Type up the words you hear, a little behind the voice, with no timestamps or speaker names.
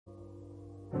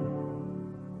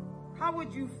How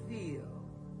would you feel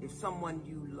if someone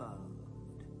you loved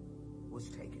was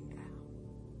taken down?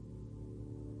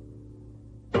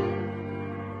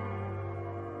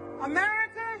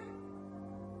 America,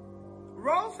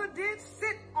 Rosa did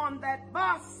sit on that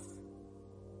bus.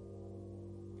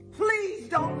 Please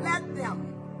don't let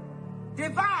them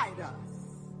divide us.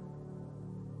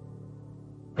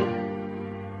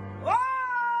 All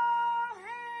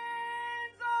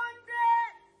hands on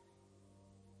deck.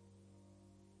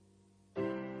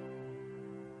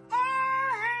 All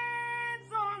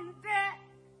hands on deck.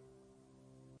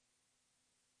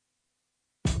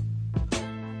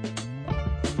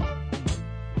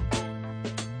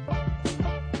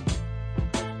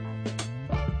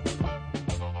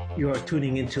 You are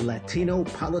tuning into Latino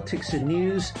Politics and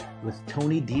News with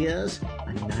Tony Diaz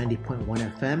on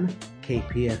 90.1 FM,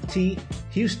 KPFT,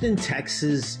 Houston,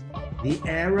 Texas. The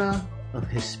era of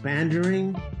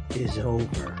Hispandering is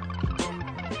over.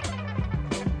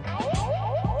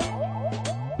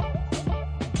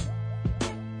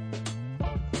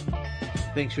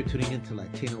 Thanks for tuning into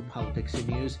Latino Politics and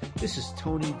News. This is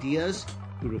Tony Diaz.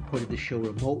 We recorded the show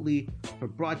remotely for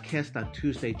broadcast on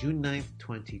Tuesday, June 9th,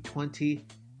 2020.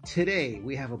 Today,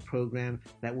 we have a program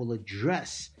that will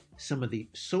address some of the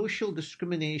social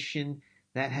discrimination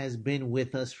that has been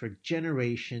with us for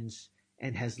generations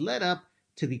and has led up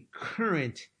to the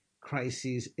current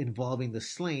crises involving the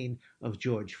slaying of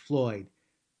George Floyd.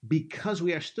 Because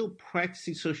we are still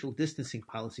practicing social distancing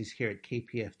policies here at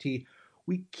KPFT,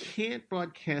 we can't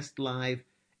broadcast live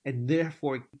and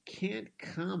therefore can't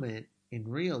comment in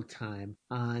real time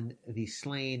on the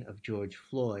slaying of George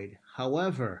Floyd.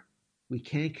 However, we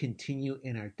can continue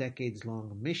in our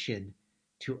decades-long mission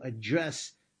to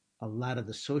address a lot of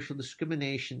the social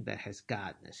discrimination that has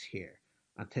gotten us here.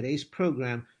 On today's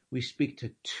program, we speak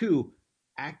to two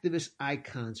activist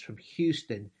icons from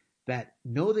Houston that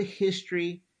know the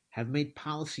history, have made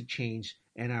policy change,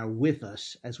 and are with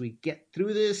us as we get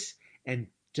through this and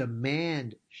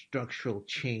demand structural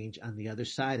change on the other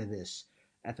side of this.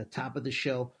 At the top of the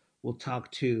show, we'll talk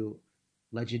to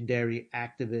legendary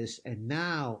activist and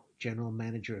now general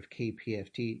manager of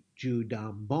KPFT, Drew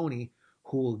Domboni,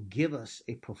 who will give us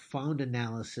a profound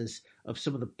analysis of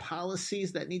some of the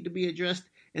policies that need to be addressed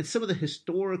and some of the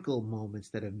historical moments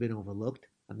that have been overlooked.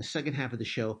 On the second half of the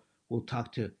show, we'll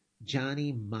talk to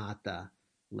Johnny Mata,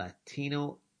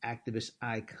 Latino activist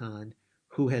icon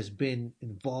who has been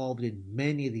involved in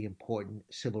many of the important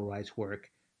civil rights work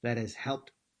that has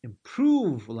helped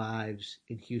improve lives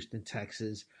in Houston,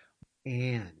 Texas,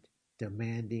 and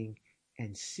demanding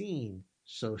and seeing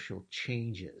social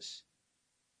changes.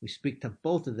 We speak to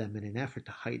both of them in an effort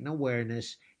to heighten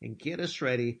awareness and get us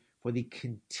ready for the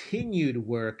continued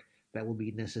work that will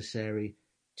be necessary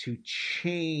to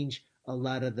change a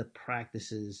lot of the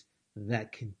practices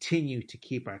that continue to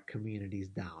keep our communities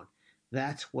down.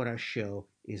 That's what our show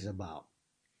is about.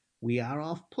 We are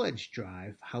off pledge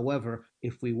drive. However,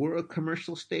 if we were a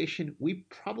commercial station, we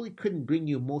probably couldn't bring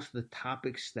you most of the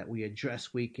topics that we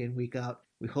address week in, week out.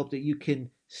 We hope that you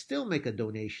can still make a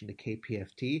donation to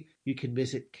KPFT. You can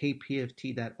visit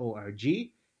kpft.org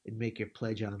and make your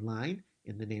pledge online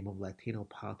in the name of Latino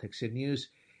Politics and News.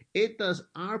 It does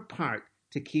our part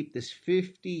to keep this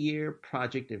 50-year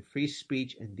project of free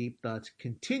speech and deep thoughts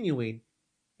continuing,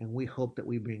 and we hope that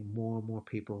we bring more and more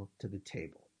people to the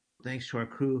table. Thanks to our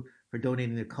crew for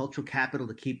donating their cultural capital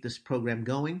to keep this program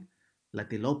going.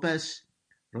 Leti Lopez,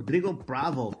 Rodrigo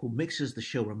Bravo, who mixes the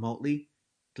show remotely,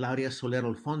 Claudia Soler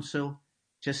Alfonso,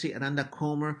 Jesse Aranda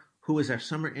Comer, who is our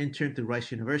summer intern through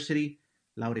Rice University,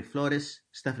 Laure Flores,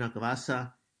 Stefano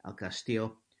Cavazza, El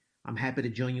Castillo. I'm happy to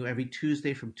join you every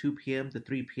Tuesday from 2 p.m. to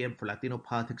 3 p.m. for Latino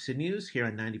Politics and News here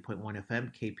on 90.1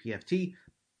 FM KPFT.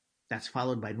 That's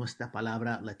followed by Nuestra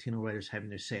Palabra, Latino writers having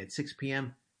their say at 6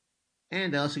 p.m.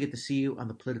 And I also get to see you on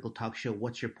the political talk show,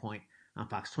 What's Your Point, on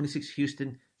Fox 26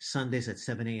 Houston, Sundays at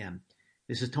 7 a.m.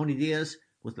 This is Tony Diaz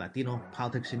with Latino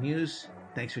Politics and News.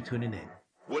 Thanks for tuning in.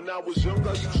 When I was young,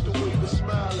 I used to wave a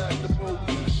smile at the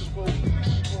police.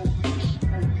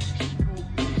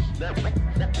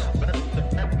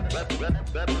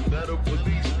 Better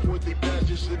police point their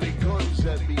badges and their guns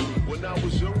at me. When I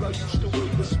was young, I used to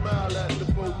wave a smile at the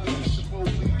police.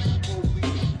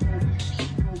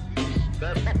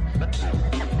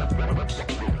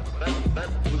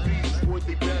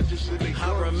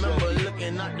 I remember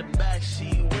looking out the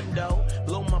backseat window,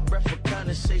 blow my breath for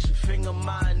condensation, finger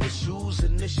my initials lose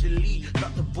initially.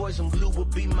 Thought the boys in blue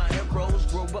would be my heroes.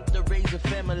 Grow up to raise a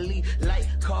family like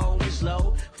Carl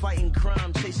Winslow. Fighting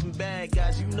crime, chasing bad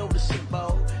guys, you know the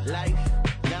symbol. Life,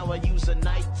 now I use a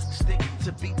nightstick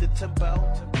to beat the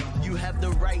tempo. You have the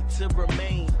right to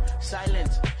remain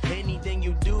silent. Anything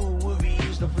you do will be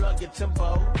used to plug your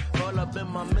tempo. All up in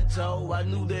my mental, I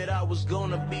knew that I was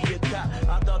gonna be a cop.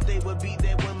 I thought they would be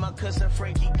there when my cousin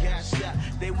Frankie got shot.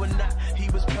 They were not, he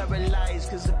was paralyzed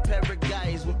cause of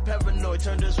paradise. With paranoid,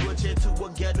 turned a switch into a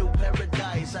ghetto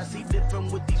paradise. I see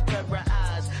different with these para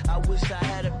eyes. I wish I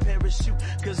had a parachute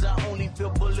cause I only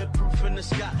feel bulletproof in the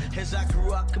sky. As I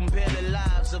grew up, compared the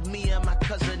lives of me and my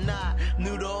cousin, I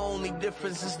knew the only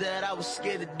difference is that I was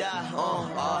scared to die. All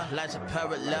lives are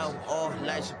parallel, all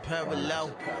lives are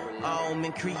parallel. All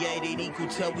men created equal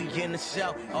till we in the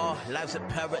cell. All lives are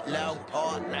parallel,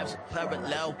 all lives are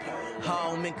parallel.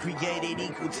 All men created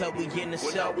equal till we in the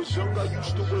cell. When I was young, I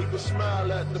used to wave a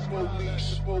smile at the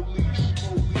police.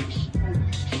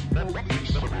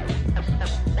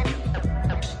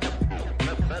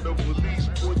 And the police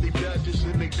point their badges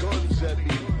and their guns at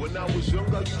me. When I was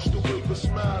young, I used to wave a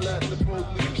smile at the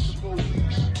police.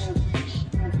 Police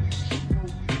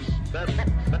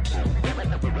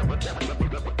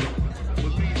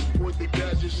point their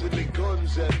badges and their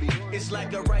guns at me. It's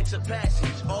like a rite of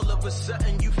passage. All of a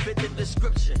sudden you fit the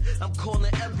description. I'm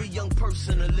calling every young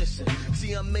person to listen.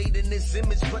 See, I'm made in this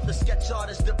image, but the sketch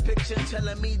artist depiction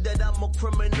telling me that I'm a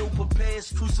criminal,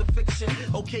 prepares crucifixion.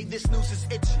 Okay, this news is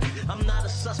itchy. I'm not a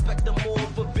suspect, I'm more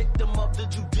of a victim of the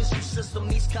judicial system.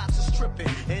 These cops are stripping,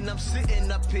 and I'm sitting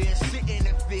up here, sitting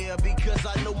in fear, because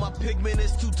I know my pigment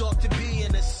is too dark to be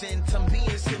innocent. I'm being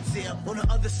sincere. On the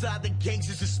other side, the gangs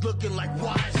is just looking like,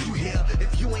 why is you here?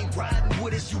 If you ain't riding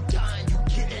with us, you dying. You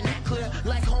getting that clear?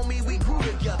 Like, homie, we grew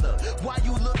together. Why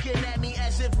you looking at me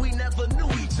as if we never knew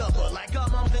each other? Like our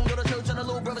moms didn't go to church and our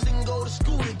little brothers didn't go to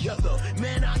school together.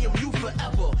 Man, I am you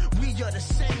forever. We are the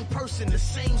same person, the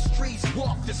same streets,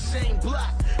 walk the same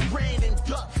block, ran and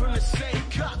ducked from the same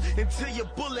cop. Until your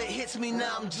bullet hits me,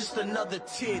 now I'm just another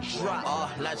teardrop. All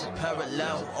lives are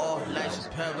parallel, all lives are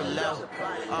parallel.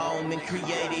 All men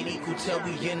created equal till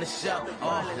we in the cell.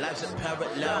 All lives are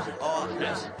parallel, all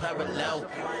lives are parallel.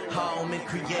 All men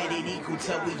created equal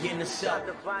till we in the cell.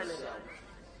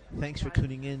 Thanks for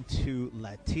tuning in to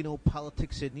Latino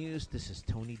Politics and News. This is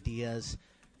Tony Diaz.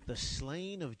 The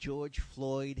slaying of George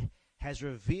Floyd has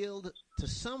revealed to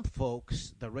some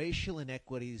folks the racial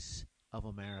inequities of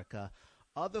America.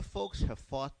 Other folks have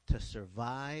fought to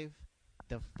survive,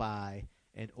 defy,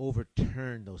 and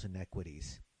overturn those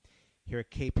inequities. Here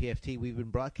at KPFT, we've been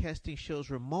broadcasting shows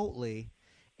remotely,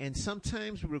 and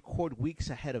sometimes we record weeks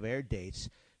ahead of air dates.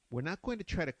 We're not going to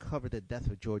try to cover the death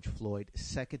of George Floyd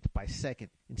second by second.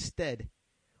 Instead,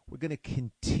 we're going to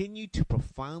continue to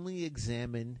profoundly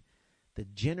examine the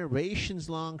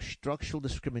generations-long structural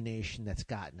discrimination that's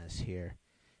gotten us here.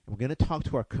 And we're going to talk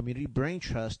to our community brain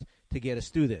trust to get us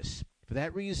through this. For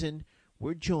that reason,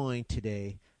 we're joined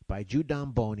today by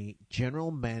Judan Boney,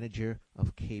 General Manager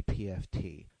of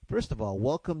KPFT. First of all,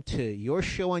 welcome to your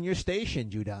show on your station,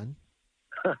 Judan.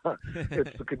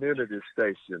 It's a community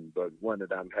station, but one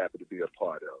that I'm happy to be a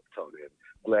part of, Tony, and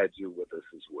glad you're with us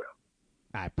as well.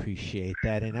 I appreciate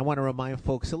that, and I want to remind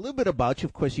folks a little bit about you.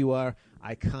 Of course, you are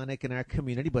iconic in our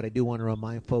community, but I do want to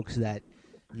remind folks that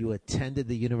you attended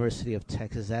the University of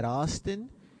Texas at Austin,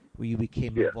 where you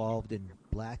became involved in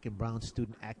black and brown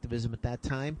student activism at that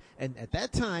time. And at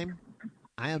that time,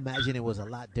 I imagine it was a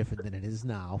lot different than it is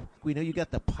now. We know you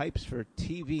got the pipes for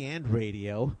TV and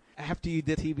radio. After you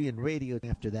did TV and radio,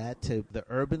 after that, to the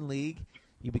Urban League,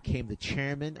 you became the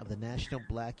chairman of the National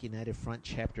Black United Front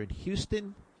chapter in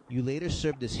Houston. You later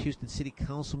served as Houston City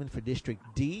Councilman for District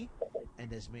D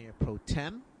and as Mayor Pro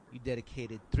Tem. You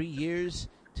dedicated 3 years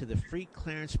to the Free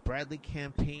Clarence Bradley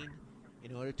campaign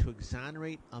in order to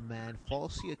exonerate a man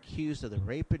falsely accused of the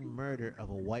rape and murder of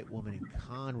a white woman in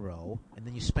Conroe. And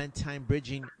then you spent time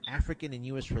bridging African and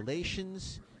U.S.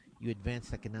 relations. You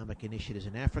advanced economic initiatives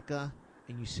in Africa,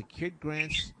 and you secured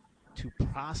grants to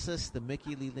process the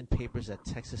Mickey Leland papers at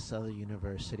Texas Southern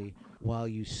University while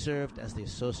you served as the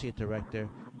associate director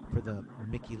for the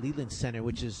Mickey Leland Center,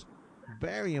 which is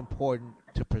very important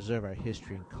to preserve our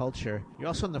history and culture. You're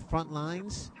also on the front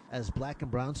lines as black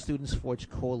and brown students forged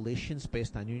coalitions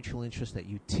based on mutual interest at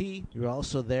UT. You're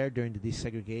also there during the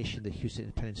desegregation of the Houston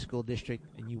Independent School District,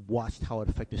 and you watched how it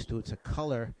affected students of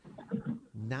color.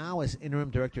 Now, as interim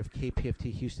director of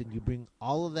KPFT Houston, you bring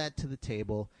all of that to the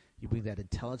table. You bring that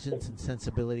intelligence and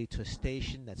sensibility to a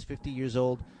station that's 50 years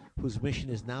old, whose mission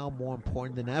is now more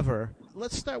important than ever.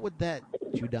 Let's start with that,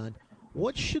 Judan.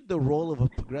 What should the role of a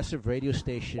progressive radio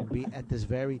station be at this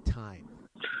very time?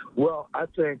 Well, I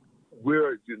think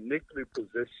we're uniquely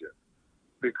positioned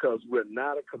because we're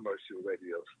not a commercial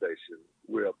radio station.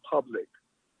 We're a public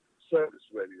service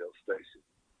radio station.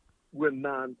 We're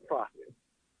nonprofit.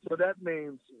 So that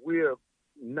means we're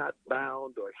not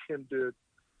bound or hindered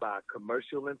by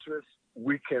commercial interests.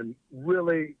 We can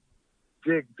really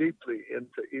dig deeply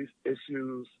into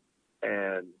issues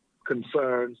and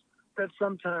concerns that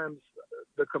sometimes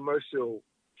the commercial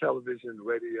television,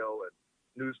 radio, and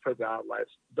newspaper outlets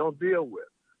don't deal with.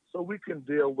 So we can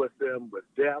deal with them with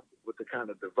depth, with the kind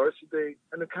of diversity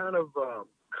and the kind of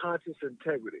conscious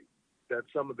integrity that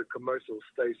some of the commercial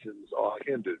stations are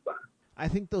hindered by. I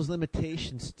think those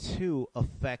limitations, too,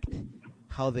 affect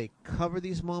how they cover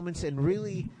these moments and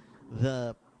really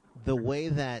the way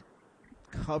that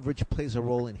coverage plays a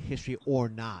role in history or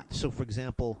not. So, for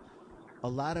example, a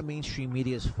lot of mainstream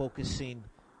media is focusing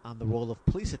on the role of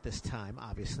police at this time,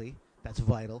 obviously. That's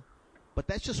vital. But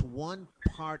that's just one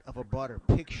part of a broader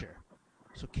picture.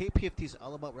 So KPFT is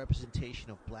all about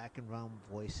representation of black and brown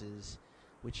voices,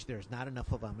 which there's not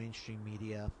enough of on mainstream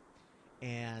media.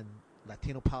 And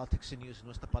Latino Politics and News,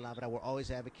 Nuestra Palabra, we're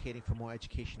always advocating for more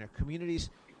education in our communities.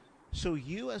 So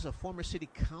you, as a former city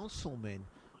councilman,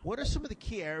 what are some of the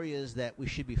key areas that we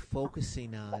should be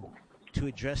focusing on to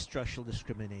address structural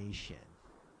discrimination?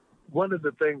 One of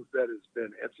the things that has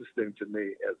been interesting to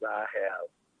me as I have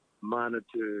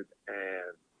monitored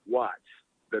and watched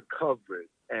the coverage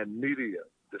and media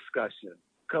discussion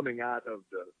coming out of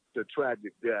the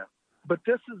tragic death, but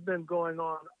this has been going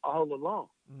on all along.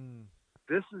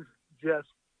 This is just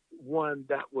one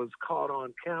that was caught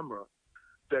on camera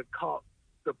that caught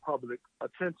the public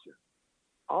attention.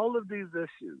 All of these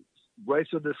issues,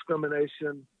 racial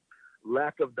discrimination,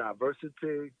 lack of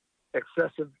diversity,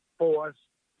 excessive force,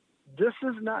 this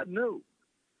is not new.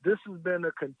 This has been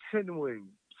a continuing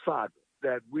saga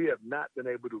that we have not been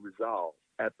able to resolve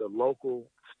at the local,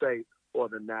 state, or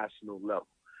the national level.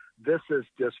 This has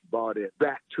just brought it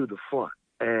back to the front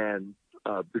and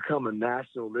become a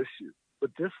national issue.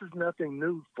 But this is nothing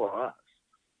new for us.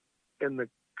 In the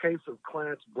case of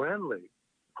Clarence Brandley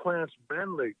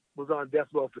was on death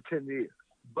row for 10 years.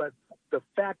 But the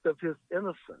fact of his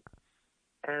innocence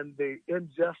and the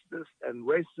injustice and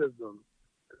racism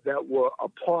that were a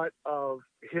part of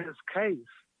his case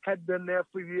had been there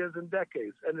for years and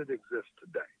decades, and it exists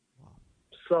today. Wow.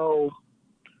 So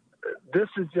this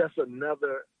is just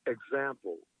another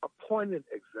example, a poignant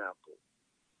example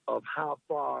of how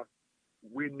far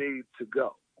we need to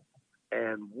go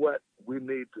and what we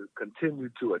need to continue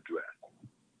to address.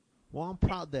 Well, I'm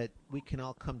proud that we can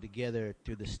all come together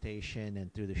through the station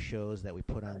and through the shows that we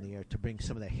put on the air to bring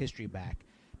some of that history back,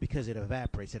 because it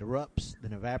evaporates. It erupts,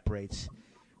 then evaporates.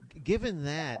 Given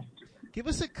that, give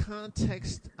us a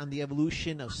context on the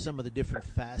evolution of some of the different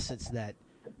facets that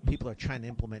people are trying to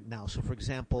implement now. So, for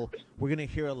example, we're going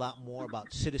to hear a lot more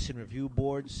about citizen review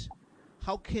boards.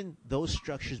 How can those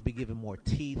structures be given more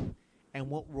teeth, and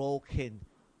what role can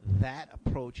that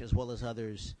approach, as well as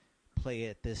others, play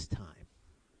at this time?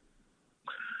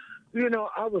 You know,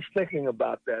 I was thinking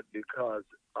about that because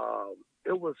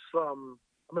it was I'm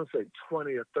going to say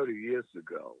 20 or 30 years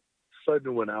ago,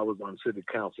 certainly when I was on city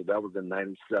council. That was in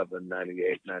 97,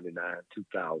 98, 99,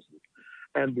 2000.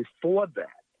 And before that,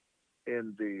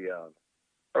 in the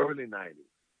early 90s.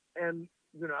 And,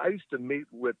 you know, I used to meet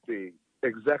with the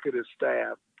executive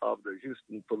staff of the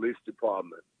Houston Police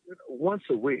Department once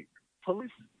a week.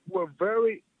 Police were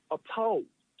very opposed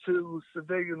to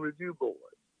civilian review boards.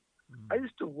 I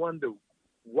used to wonder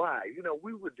why. You know,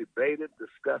 we would debate it,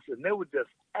 discuss it, and they would just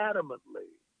adamantly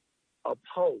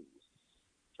oppose,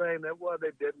 saying that, well, they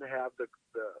didn't have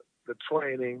the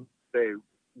training, they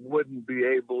wouldn't be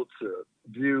able to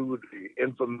view the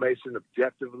information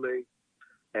objectively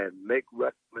and make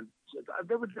recommendations.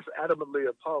 They were just adamantly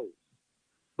opposed.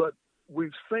 But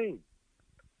we've seen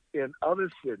in other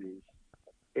cities,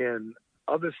 in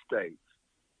other states,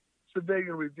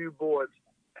 civilian review boards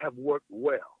have worked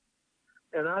well.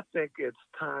 And I think it's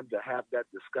time to have that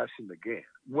discussion again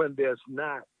when there's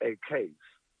not a case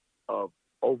of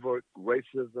overt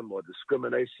racism or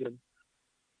discrimination.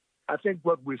 I think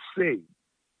what we see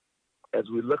as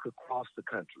we look across the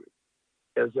country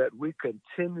is that we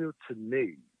continue to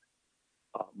need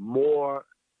more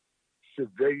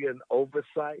civilian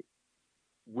oversight.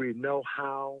 We know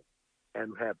how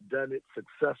and have done it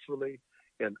successfully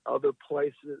in other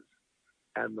places,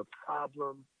 and the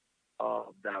problem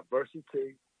of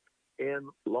diversity in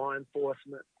law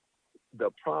enforcement,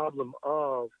 the problem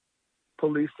of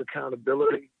police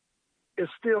accountability is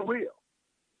still real.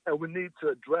 And we need to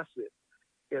address it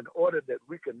in order that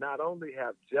we can not only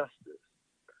have justice,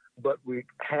 but we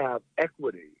have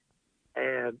equity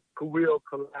and real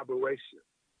collaboration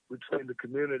between the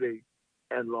community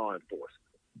and law enforcement.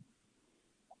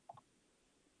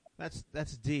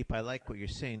 That's deep. I like what you're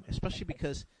saying, especially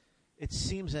because it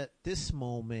seems at this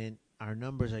moment our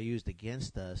numbers are used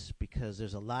against us because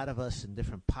there's a lot of us in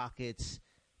different pockets,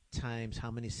 times how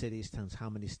many cities, times how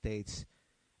many states,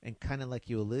 and kind of like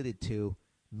you alluded to,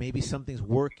 maybe something's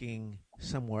working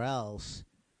somewhere else,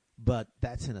 but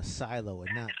that's in a silo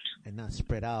and not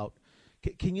spread out.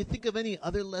 Can you think of any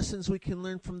other lessons we can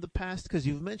learn from the past? Because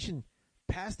you've mentioned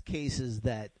past cases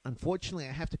that, unfortunately,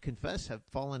 I have to confess, have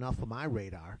fallen off of my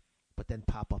radar, but then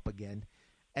pop up again.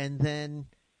 And then,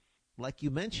 like you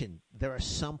mentioned, there are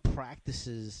some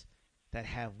practices that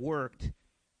have worked,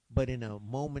 but in a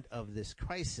moment of this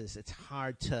crisis, it's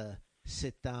hard to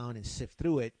sit down and sift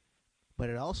through it. But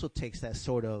it also takes that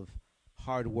sort of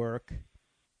hard work,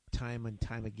 time and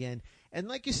time again. And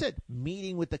like you said,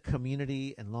 meeting with the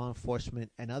community and law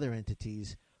enforcement and other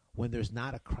entities when there's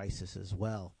not a crisis as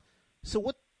well. So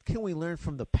what can we learn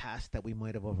from the past that we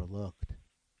might have overlooked?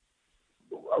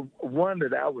 One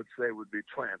that I would say would be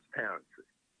transparency.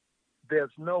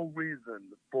 There's no reason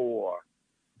for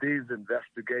these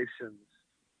investigations,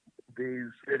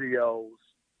 these videos,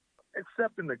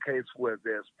 except in the case where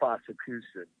there's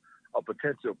prosecution or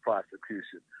potential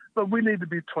prosecution. But we need to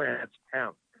be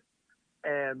transparent.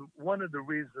 And one of the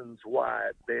reasons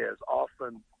why there's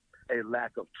often a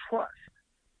lack of trust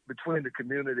between the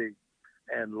community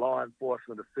and law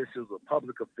enforcement officials or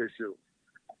public officials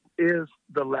is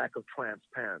the lack of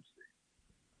transparency.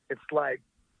 It's like,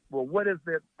 well, what is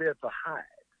there to hide?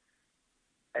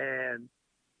 And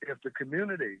if the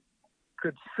community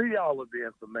could see all of the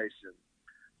information,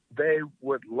 they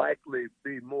would likely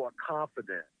be more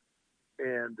confident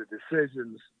in the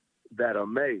decisions that are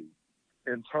made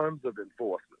in terms of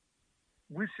enforcement.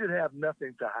 We should have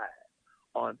nothing to hide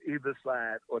on either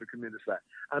side or the community side.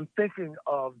 I'm thinking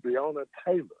of Breonna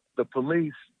Taylor. The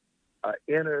police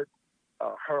entered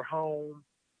her home,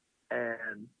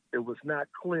 and it was not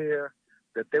clear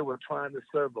that they were trying to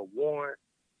serve a warrant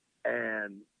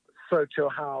and search her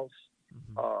house.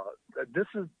 This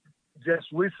is just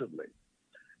recently.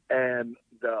 And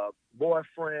the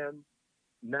boyfriend,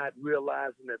 not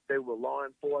realizing that they were law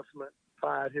enforcement,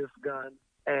 fired his gun,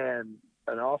 and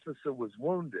an officer was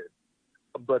wounded.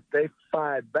 But they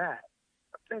fired back,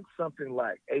 I think something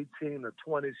like 18 or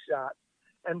 20 shots,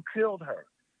 and killed her.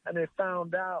 And they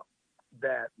found out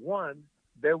that, one,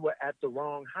 they were at the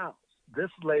wrong house.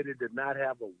 This lady did not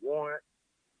have a warrant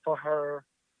for her,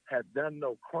 had done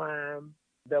no crime.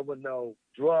 There were no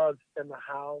drugs in the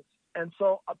house. And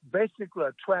so basically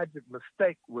a tragic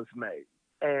mistake was made.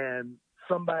 And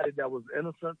somebody that was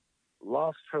innocent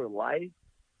lost her life.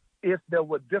 If there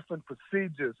were different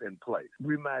procedures in place,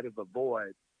 we might have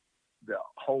avoided the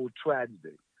whole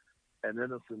tragedy, an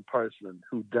innocent person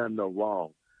who done no wrong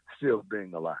still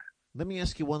being alive. Let me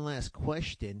ask you one last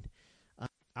question.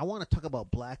 I want to talk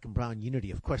about Black and Brown unity.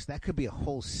 Of course, that could be a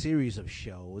whole series of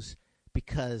shows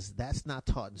because that's not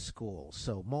taught in school.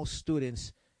 So most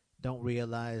students don't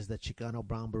realize that Chicano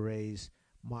Brown Berets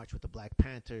marched with the Black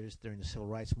Panthers during the civil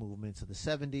rights movements of the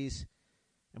 70s.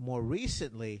 And more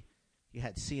recently, you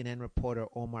had CNN reporter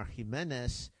Omar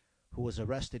Jimenez, who was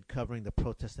arrested covering the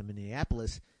protest in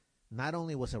Minneapolis. Not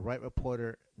only was a right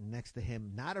reporter next to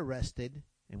him not arrested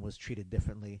and was treated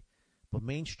differently, but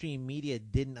mainstream media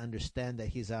didn't understand that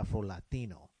he's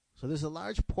Afro-Latino. So there's a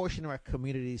large portion of our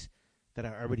communities that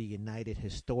are already united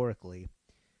historically.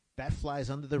 That flies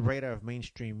under the radar of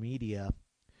mainstream media.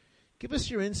 Give us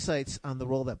your insights on the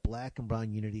role that Black and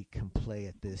Brown unity can play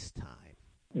at this time.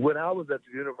 When I was at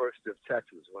the University of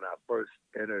Texas, when I first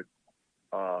entered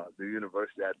the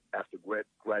university after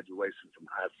graduation from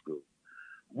high school,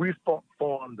 we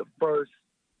formed the first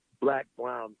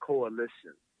Black-Brown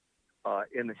coalition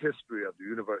in the history of the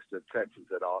University of Texas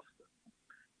at Austin.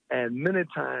 And many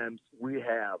times we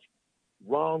have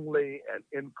wrongly and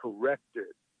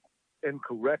incorrectly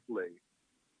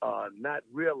not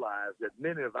realized that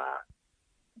many of our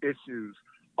issues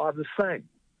are the same.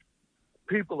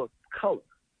 People of color,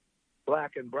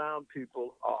 Black and brown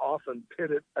people, are often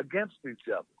pitted against each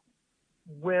other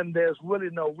when there's really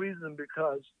no reason,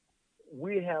 because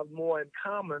we have more in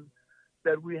common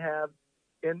than we have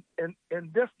in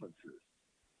differences.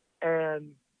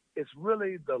 And it's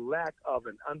really the lack of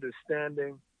an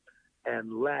understanding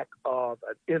and lack of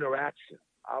an interaction.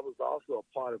 I was also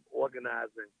a part of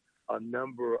organizing a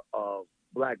number of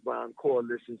Black-Brown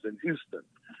coalitions in Houston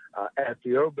at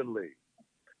the Urban League.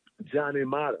 Johnny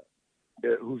Mata,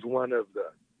 who's one of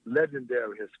the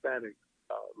legendary Hispanic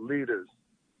leaders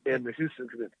in the Houston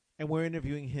community. And we're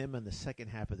interviewing him on the second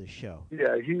half of the show.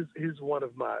 Yeah, he's one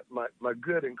of my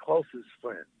good and closest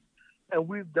friends. And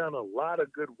we've done a lot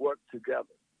of good work together.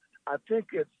 I think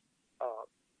it's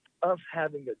us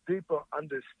having a deeper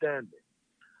understanding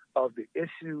of the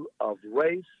issue of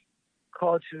race,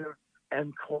 culture,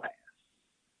 and class.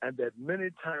 And that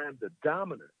many times the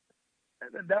dominant,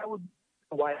 and that was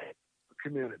the white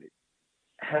community,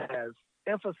 has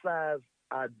emphasized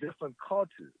our different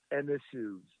cultures and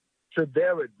issues to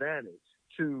their advantage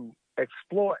to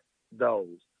exploit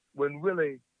those when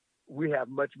really we have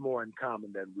much more in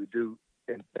common than we do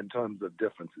in terms of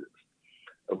differences.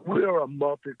 We're a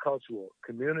multicultural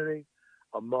community,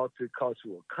 a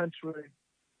multicultural country,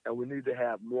 and we need to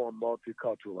have more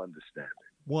multicultural understanding.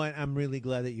 One, I'm really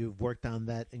glad that you've worked on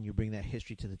that and you bring that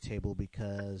history to the table,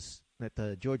 because at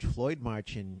the George Floyd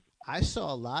March, and I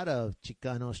saw a lot of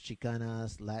Chicanos,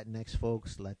 Chicanas, Latinx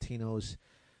folks, Latinos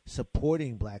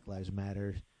supporting Black Lives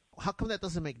Matter. How come that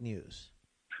doesn't make news?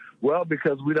 Well,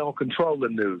 because we don't control the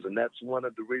news, and that's one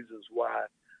of the reasons why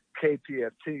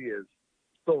KPFT is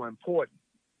so important,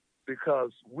 because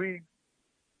we,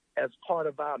 as part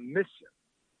of our mission,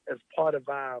 as part of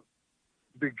our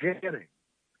beginning,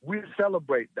 we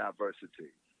celebrate diversity.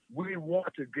 We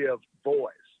want to give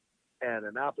voice and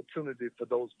an opportunity for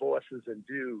those voices and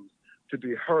views to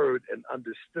be heard and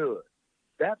understood.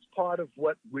 That's part of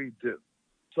what we do.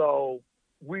 So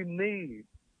we need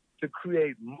to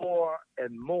create more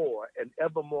and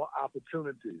ever more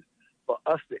opportunities for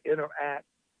us to interact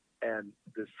and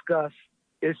discuss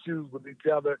issues with each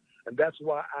other. And that's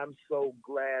why I'm so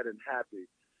glad and happy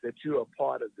that you're a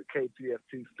part of the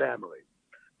KPFT family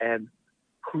and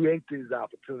create these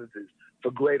opportunities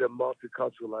for greater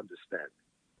multicultural understanding.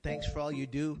 Thanks for all you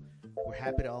do. We're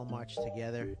happy to all march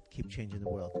together, keep changing the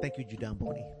world. Thank you, Judan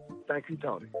Boni. Thank you,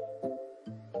 Tony.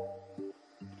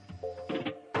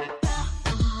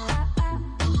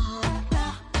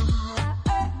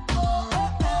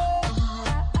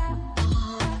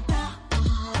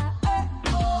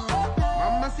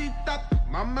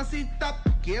 Mamacita,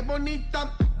 qué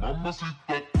bonita.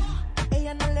 Mamacita.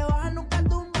 Ella no le baja nunca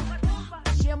tumba.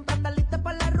 Siempre anda lista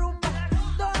para la rumba.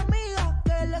 Dos amigas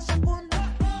que le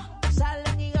secundan.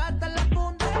 Salen y gastan la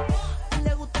punta.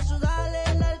 Le gusta sudarle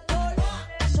el alcohol.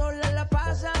 Sola la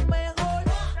pasa mejor.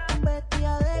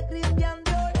 Vestida de Christian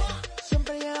Dior.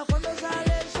 Siempre llega cuando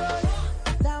sale el sol.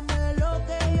 Dame de lo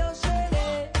que yo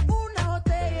sé. Una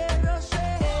botella de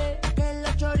rosé. Que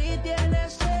la chori tiene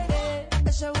sed.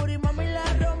 Ese booty mami la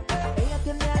rompe. Ella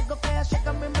tiene algo que hace que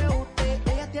a mí me guste.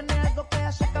 Ella tiene algo que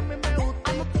hace que a mí me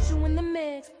guste. I'ma put you in the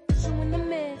mix, put you in the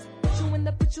mix, put you in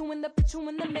the, put you in the, put you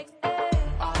in the mix.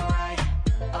 Alright,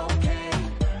 okay.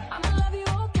 I'ma love you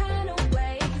all kind of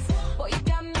ways. Boy, you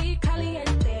got me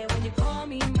caliente when you call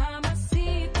me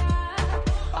mamacita.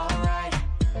 Alright,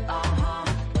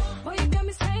 boy, you got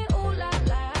me saying ooh la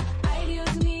la. Ay, Dios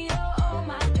mío, oh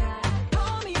my God.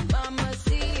 Call me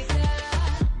mamacita.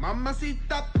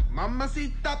 Mamacita,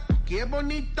 mamacita, qué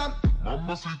bonita.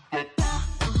 Mamacita.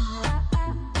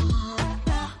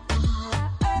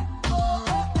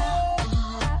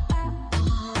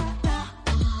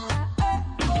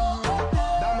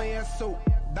 Dame eso,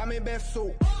 dame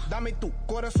beso, dame tu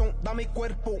corazón, dame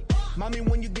cuerpo. Mami,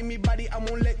 when you give me body, I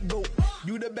won't let go.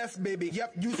 You the best, baby,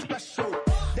 yep, you special.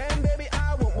 Damn, baby,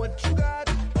 I want what you got.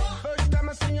 First time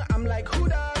I seen you, I'm like, who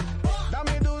that?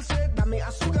 Dame dulce, dame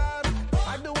azúcar.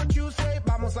 I do what you say,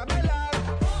 vamos a bailar.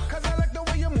 Cause I like the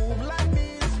way you move like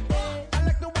this. I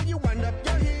like the way you wind up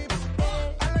your hips.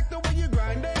 I like the way you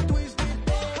grind and twist it.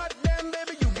 Hot damn,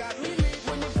 baby, you got me lit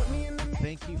when you put me in the mix.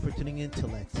 Thank you for tuning in to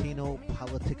Latino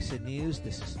Politics and News.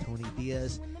 This is Tony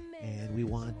Diaz, and we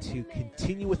want to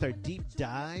continue with our deep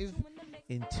dive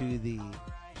into the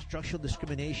structural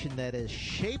discrimination that has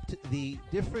shaped the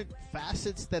different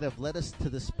facets that have led us to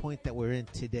this point that we're in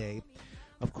today.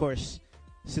 Of course,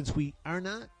 since we are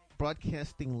not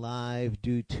broadcasting live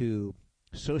due to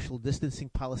social distancing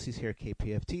policies here at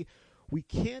KPFT, we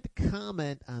can't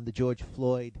comment on the George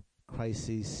Floyd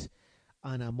crisis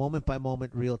on a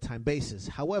moment-by-moment, real-time basis.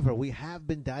 However, we have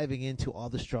been diving into all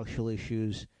the structural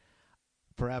issues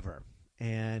forever,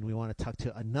 and we want to talk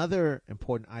to another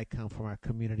important icon from our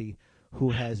community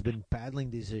who has been battling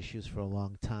these issues for a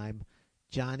long time,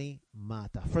 Johnny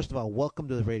Mata. First of all, welcome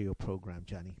to the radio program,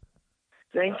 Johnny.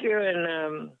 Thank you,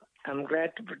 and I'm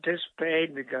glad to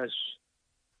participate because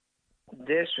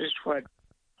this is what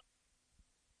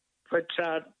puts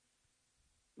out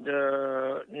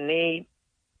the need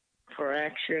for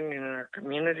action in our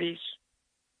communities,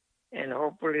 and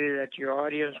hopefully that your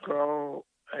audience grow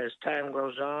as time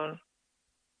goes on,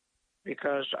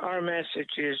 because our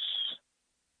message is,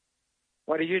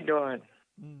 what are you doing?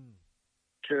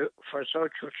 for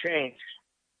social change.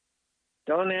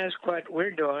 Don't ask what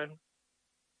we're doing.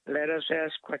 Let us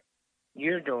ask what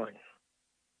you're doing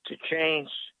to change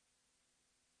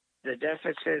the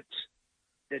deficits,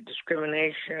 the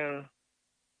discrimination,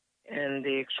 and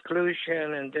the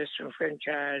exclusion and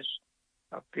disenfranchise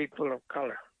of people of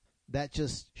color. That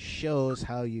just shows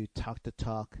how you talk the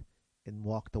talk and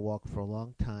walk the walk for a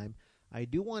long time. I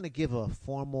do want to give a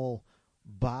formal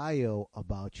bio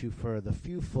about you for the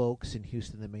few folks in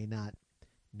Houston that may not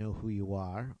know who you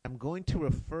are. I'm going to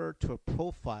refer to a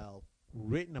profile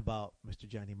written about Mr.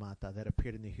 Johnny Mata that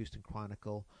appeared in the Houston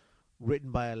Chronicle,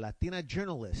 written by a Latina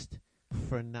journalist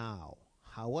for now.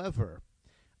 However,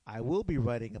 I will be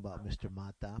writing about Mr.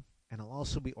 Mata, and I'll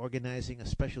also be organizing a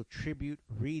special tribute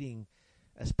reading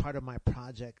as part of my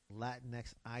project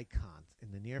Latinx Icons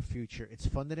in the near future. It's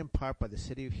funded in part by the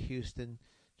City of Houston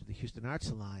to the Houston Arts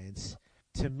Alliance.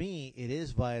 To me, it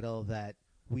is vital that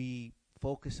we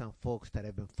focus on folks that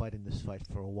have been fighting this fight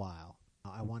for a while.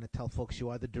 I want to tell folks you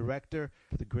are the director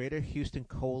for the Greater Houston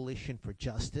Coalition for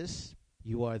Justice.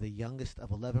 You are the youngest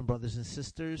of 11 brothers and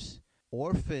sisters,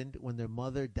 orphaned when their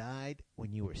mother died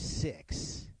when you were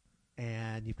 6.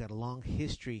 And you've got a long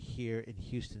history here in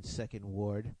Houston's Second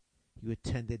Ward. You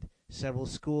attended several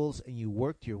schools and you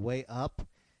worked your way up.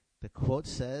 The quote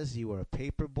says you were a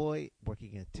paper boy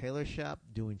working in a tailor shop,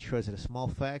 doing chores at a small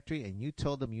factory, and you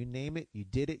told them you name it, you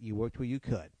did it, you worked where you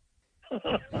could.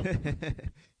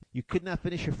 You could not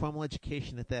finish your formal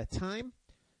education at that time.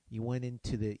 You went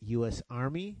into the U.S.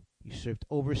 Army. You served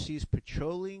overseas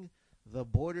patrolling the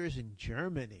borders in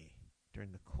Germany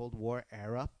during the Cold War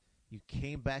era. You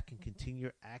came back and continued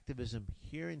your activism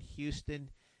here in Houston,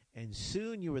 and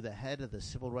soon you were the head of the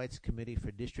Civil Rights Committee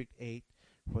for District 8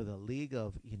 for the League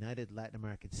of United Latin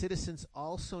American Citizens,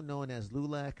 also known as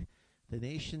LULAC, the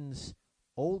nation's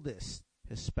oldest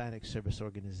Hispanic service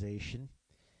organization.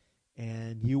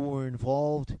 And you were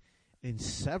involved in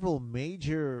several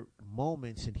major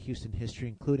moments in Houston history,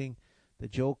 including the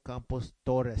Joe Campos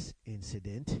Torres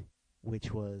incident,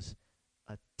 which was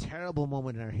a terrible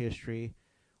moment in our history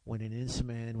when an innocent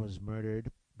man was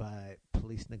murdered by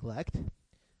police neglect.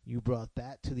 You brought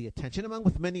that to the attention, along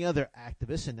with many other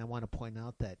activists, and I want to point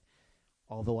out that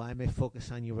although I may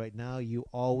focus on you right now, you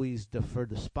always defer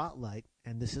the spotlight,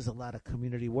 and this is a lot of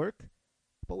community work,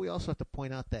 but we also have to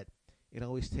point out that it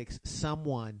always takes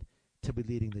someone to be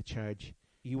leading the charge.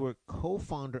 You were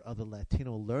co-founder of the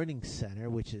Latino Learning Center,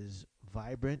 which is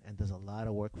vibrant and does a lot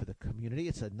of work for the community.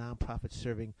 It's a nonprofit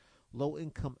serving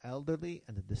low-income elderly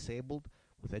and the disabled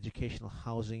with educational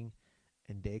housing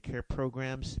and daycare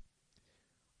programs.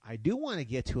 I do want to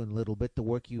get to in a little bit the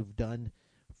work you've done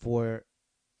for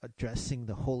addressing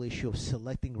the whole issue of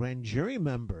selecting grand jury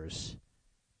members.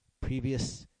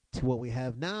 Previous to what we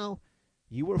have now,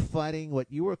 you were fighting what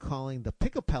you were calling the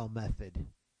pick-a-pal method,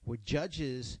 where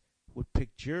judges would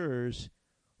pick jurors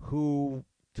who,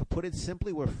 to put it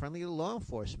simply, were friendly to law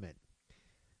enforcement.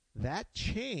 That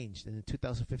changed, and in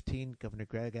 2015, Governor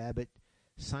Greg Abbott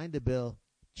signed a bill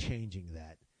changing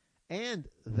that. And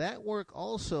that work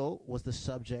also was the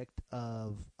subject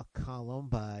of a column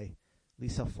by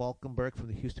Lisa Falkenberg from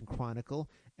the Houston Chronicle,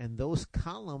 and those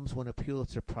columns won a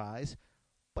Pulitzer Prize.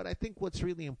 But I think what's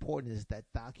really important is that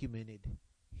documented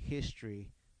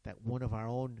history that one of our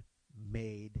own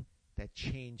made that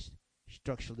changed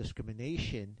structural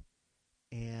discrimination,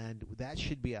 and that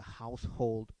should be a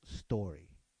household story.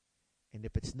 And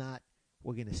if it's not,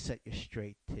 we're going to set you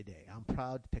straight today. I'm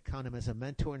proud to count him as a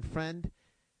mentor and friend.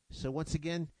 So once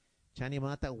again, Johnny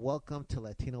Mata, welcome to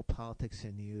Latino Politics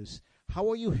and News. How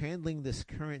are you handling this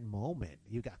current moment?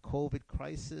 You got COVID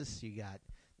crisis, you got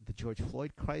the George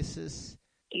Floyd crisis.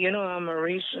 You know, I'm a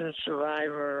recent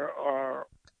survivor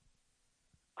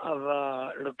of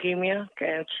leukemia,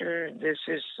 cancer. This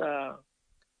is that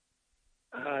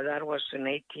was in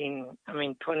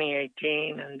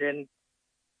 2018, and then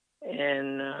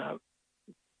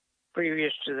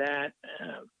previous to that,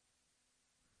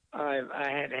 I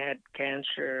had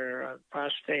cancer,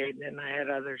 prostate, and I had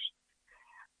others.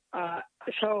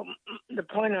 So the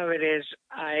point of it is,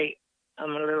 I'm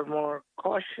a little more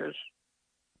cautious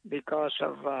because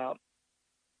of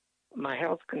my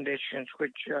health conditions,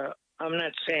 which I'm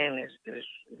not saying is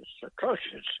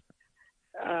atrocious,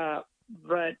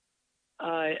 but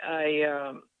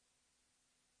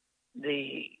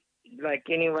like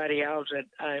anybody else, that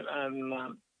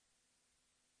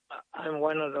I'm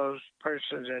one of those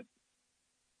persons that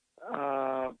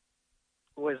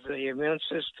with the immune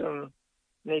system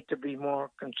need to be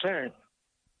more concerned.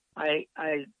 I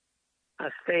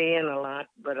stay in a lot,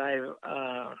 but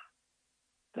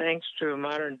thanks to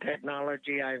modern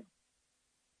technology, I've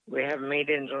We have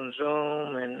meetings on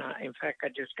Zoom, and in fact, I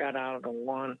just got out of the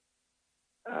one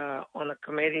on a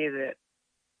committee that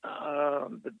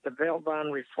the bail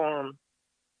bond reform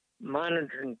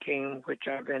monitoring team, which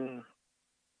I've been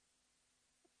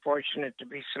fortunate to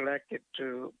be selected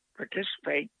to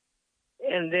participate,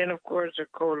 and then of course a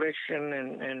coalition,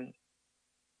 and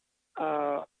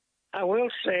I will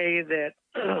say that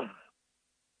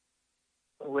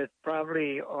with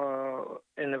probably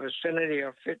in the vicinity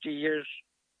of 50 years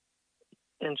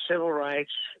in civil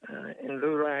rights in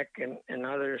LULAC and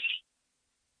others,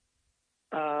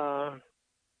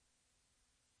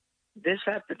 this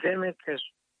epidemic has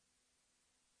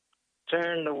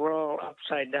turned the world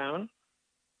upside down,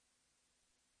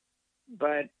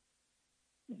 but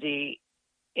the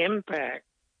impact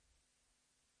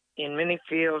in many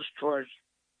fields towards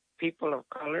people of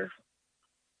color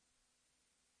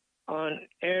on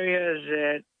areas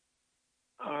that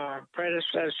are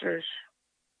predecessors,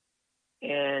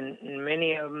 and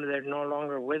many of them that are no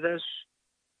longer with us,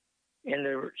 in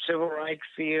the civil rights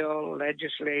field,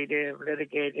 legislative,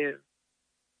 litigative,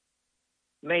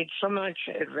 made so much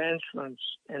advancements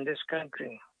in this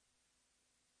country,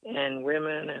 and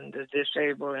women and the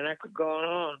disabled, and I could go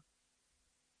on.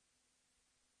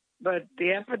 But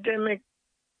the epidemic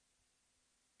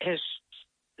has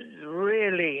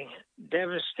really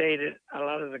devastated a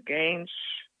lot of the gains,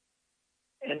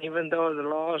 and even though the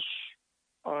laws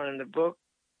are in the book,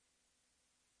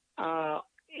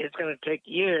 it's going to take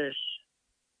years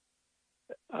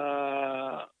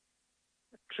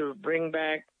to bring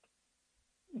back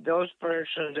those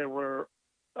persons that were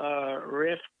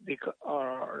rift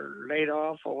or laid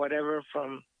off or whatever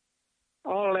from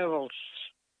all levels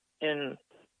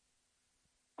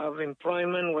of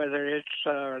employment, whether it's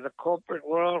the corporate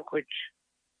world, which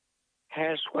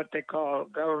has what they call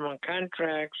government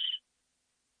contracts,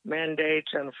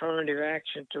 mandates, and affirmative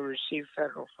action to receive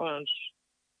federal funds.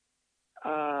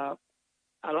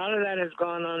 A lot of that has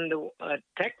gone on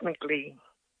technically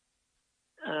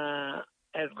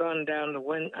has gone down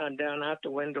out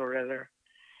the window rather.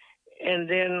 And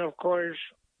then of course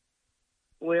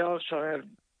we also have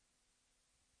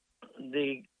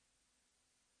the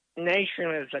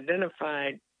nation has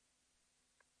identified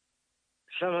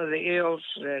some of the ills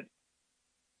that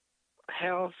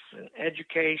health,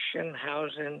 education,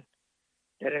 housing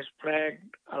that has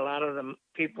plagued a lot of the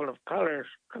people of color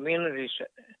communities.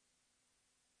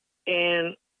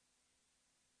 And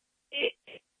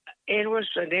it was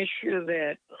an issue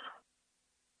that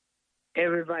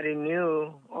everybody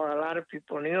knew, or a lot of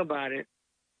people knew about it.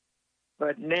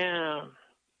 But now,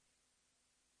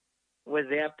 with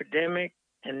the epidemic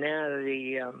and now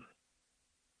the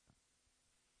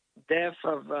death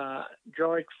of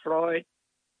George Floyd,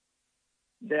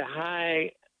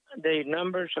 the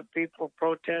numbers of people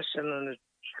protesting on the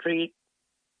street,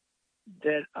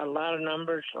 that a lot of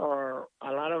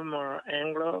them are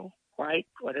Anglo, white,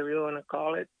 whatever you want to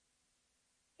call it.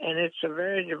 And it's a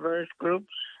very diverse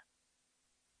groups.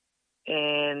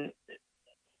 And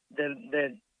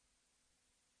that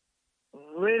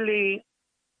really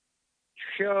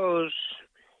shows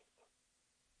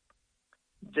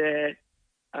that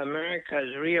America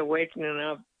is reawakening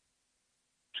up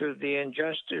to the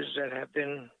injustice that have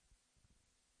been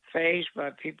faced by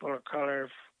people of color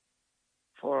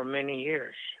for many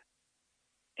years.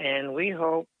 And we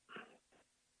hope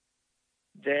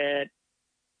that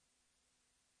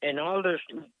in all those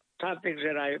topics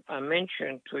that I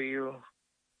mentioned to you,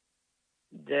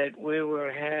 that we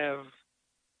will have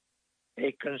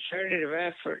a concerted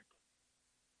effort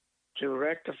to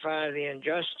rectify the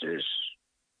injustice,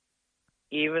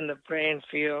 even the playing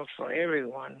field for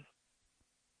everyone,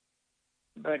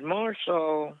 but more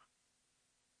so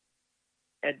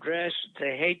address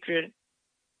the hatred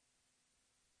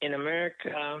in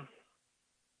America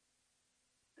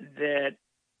that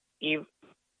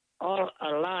a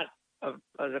lot of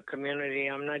the community,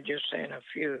 I'm not just saying a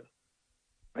few,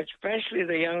 but especially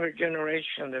the younger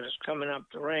generation that is coming up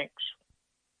the ranks,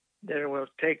 that will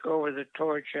take over the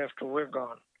torch after we're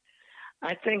gone.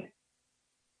 I think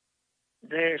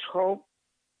there's hope,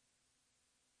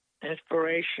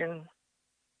 inspiration,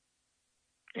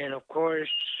 and of course,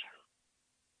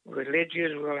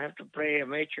 religions will have to play a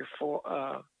major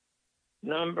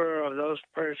number of those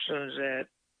persons that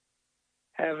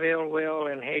have ill will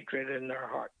and hatred in their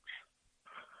hearts.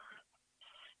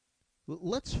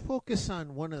 Let's focus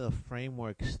on one of the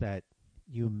frameworks that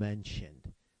you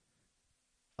mentioned.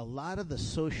 A lot of the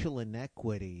social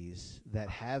inequities that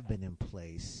have been in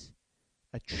place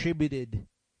attributed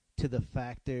to the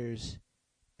factors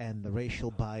and the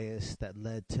racial bias that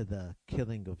led to the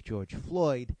killing of George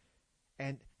Floyd,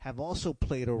 and have also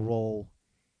played a role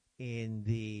in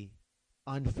the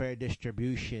unfair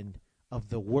distribution of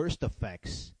the worst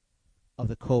effects of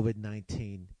the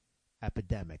COVID-19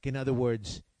 epidemic. In other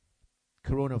words,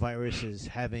 coronavirus is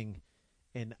having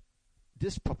an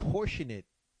disproportionate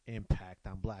impact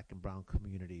on black and brown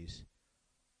communities.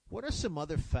 What are some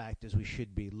other factors we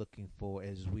should be looking for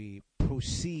as we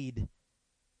proceed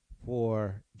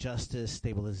for justice,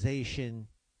 stabilization,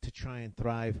 to try and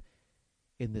thrive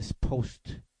in this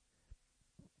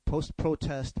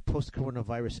post-protest,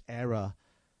 post-coronavirus era?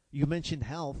 You mentioned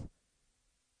health.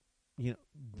 You know,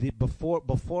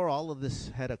 before all of this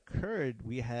had occurred,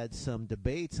 we had some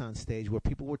debates on stage where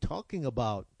people were talking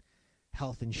about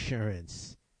health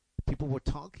insurance. People were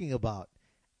talking about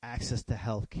access to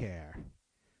health care.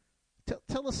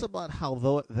 Tell us about how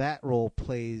that role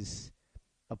plays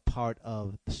a part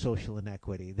of the social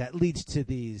inequity that leads to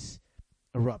these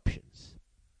eruptions.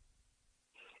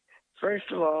 First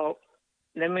of all,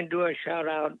 let me do a shout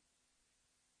out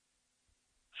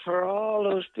for all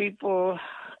those people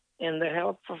in the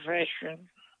health profession,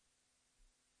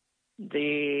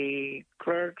 the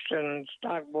clerks and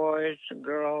stock boys and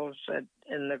girls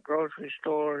in the grocery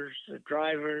stores, the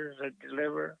drivers that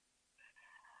deliver,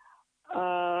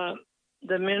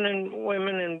 the men and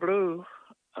women in blue,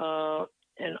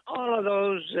 and all of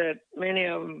those that many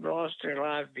of them lost their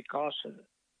lives because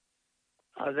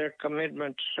of their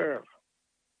commitment to serve.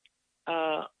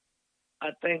 I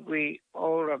think we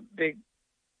owe a big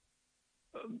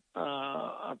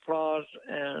applause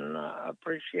and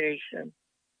appreciation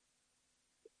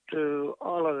to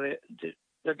all of the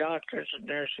doctors and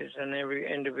nurses and every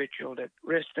individual that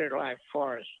risked their life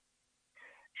for us.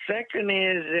 Second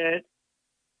is that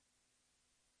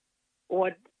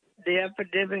what the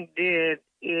epidemic did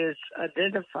is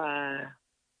identify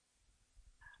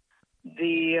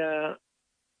the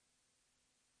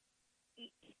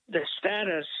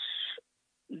status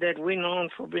that we known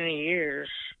for many years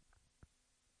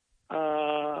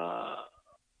on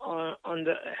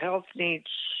the health needs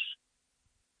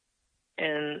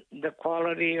and the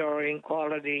quality or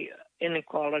inequality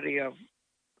of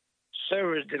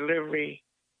service delivery,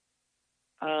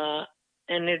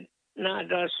 and it not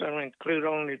doesn't include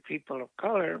only people of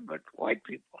color, but white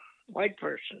people, white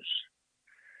persons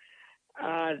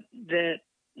that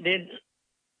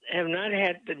have not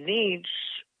had the needs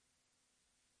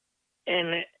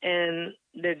and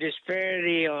the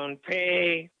disparity on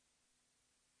pay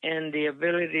and the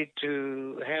ability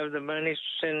to have the money to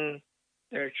send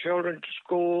their children to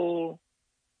school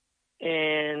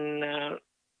and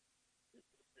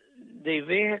the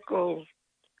vehicle,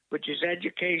 which is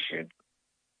education,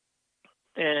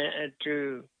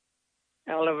 to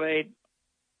elevate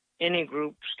any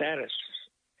group status.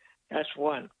 That's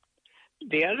one.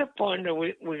 The other point that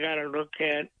we got to look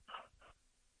at,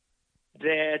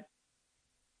 that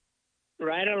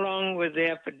right along with the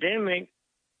epidemic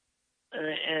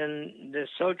and the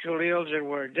social ills that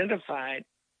were identified,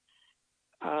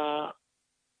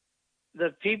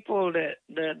 the people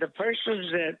the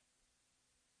persons that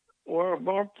were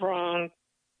more prone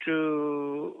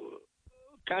to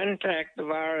contact the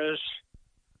virus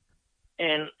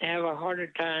and have a harder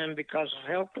time because of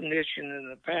health conditions in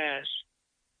the past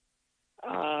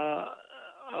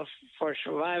for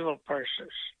survival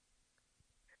purposes.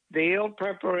 The ill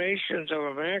preparations of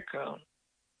America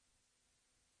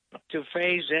to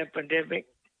face the epidemic,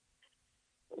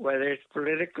 whether it's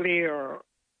politically or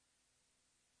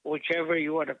whichever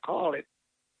you want to call it,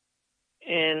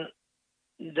 and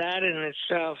that in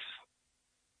itself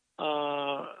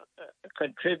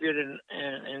contributed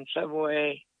in some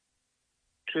way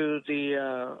to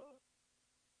the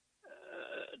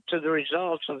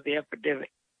results of the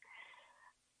epidemic.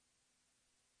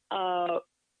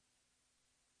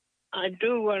 I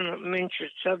do want to mention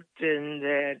something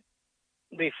that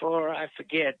before I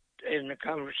forget in the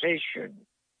conversation,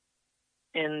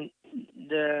 and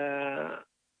the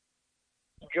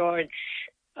George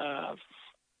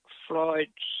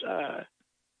Floyd's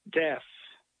death.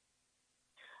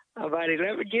 About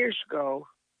 11 years ago,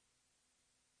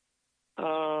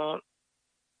 or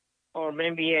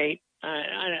maybe 8,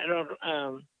 I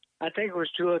don't. I think it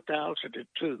was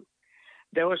 2002.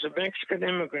 There was a Mexican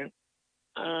immigrant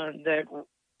that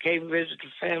came visit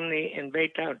a family in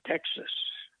Baytown, Texas,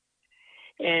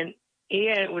 and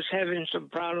he was having some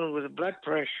problem with blood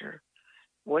pressure.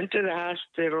 Went to the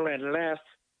hospital and left,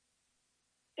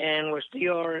 and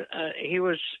he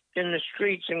was in the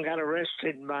streets and got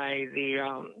arrested by the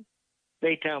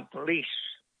Baytown police.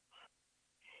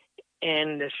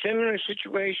 And a similar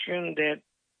situation that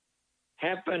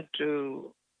happened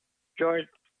to George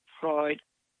Floyd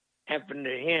happened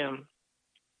to him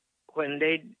when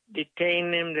they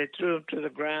detained him, they threw him to the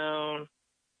ground,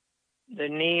 the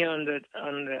knee on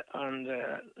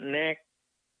the neck,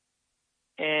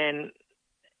 and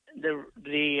the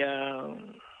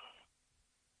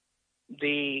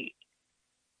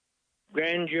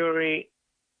grand jury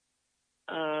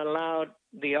allowed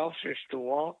the officers to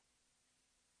walk,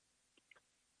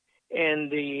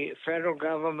 and the federal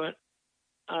government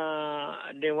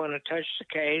didn't want to touch the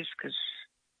case because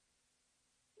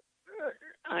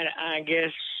I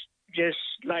guess just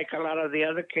like a lot of the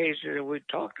other cases that we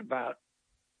talked about,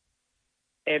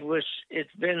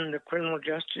 it's been the criminal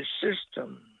justice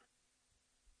system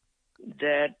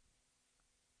that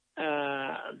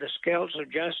the scales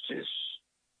of justice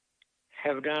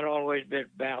have not always been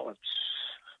balanced.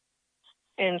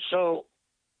 And so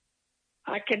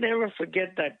I can never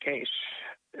forget that case.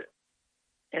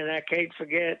 And I can't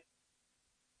forget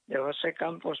the Jose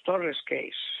Campos Torres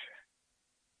case,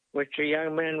 which a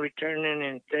young man returning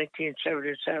in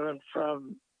 1977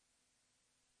 from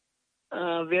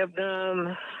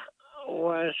Vietnam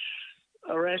was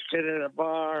arrested at a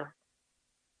bar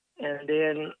and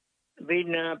then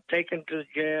beaten up, taken to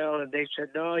jail, and they said,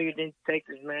 no, you didn't take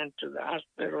this man to the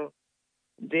hospital.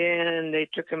 Then they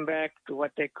took him back to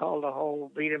what they called a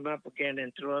hole, beat him up again,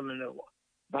 and threw him in the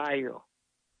bayou.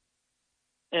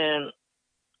 And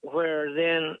where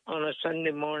then on a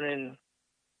Sunday morning,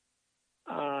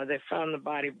 they found the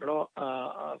body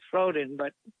floating,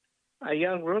 but a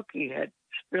young rookie had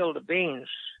spilled the beans.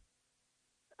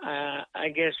 I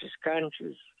guess his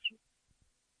conscience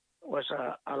was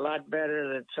a lot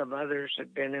better than some others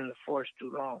had been in the force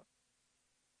too long.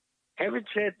 Having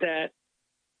said that,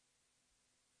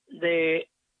 this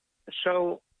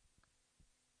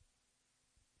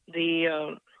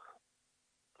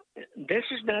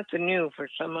is nothing new for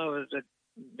some of us that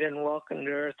been walking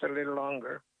the earth a little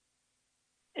longer.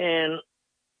 And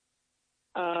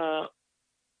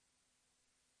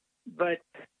but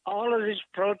all of these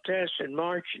protests and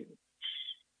marching,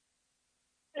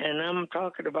 and I'm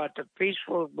talking about the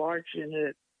peaceful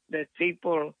marching that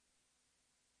people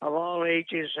of all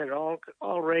ages and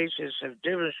all races have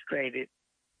demonstrated,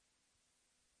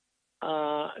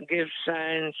 gives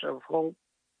signs of hope,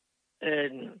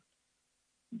 and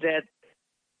that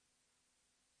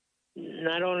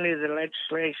not only the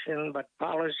legislation but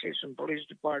policies and police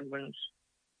departments,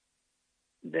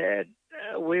 that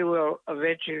we will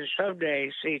eventually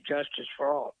someday see justice for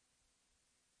all.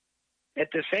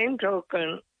 At the same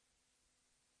token,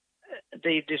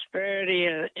 the disparity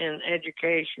in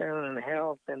education and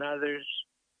health and others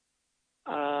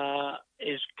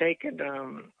is taken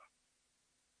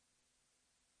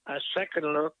a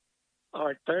second look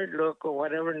or third look or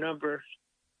whatever numbers.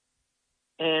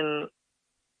 And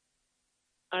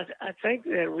I think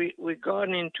that we've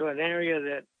gone into an area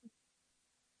that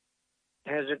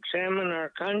has examined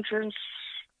our conscience,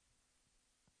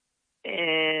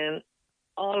 and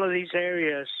all of these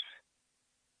areas,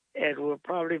 it will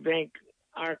probably make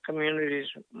our communities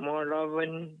more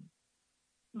loving,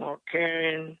 more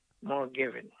caring, more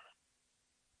giving.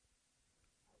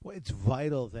 Well, it's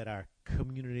vital that our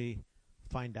community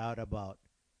find out about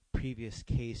previous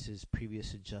cases,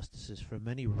 previous injustices for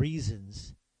many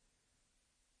reasons.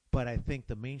 But I think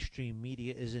the mainstream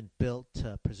media isn't built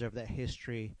to preserve that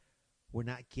history. We're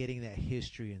not getting that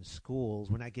history in schools.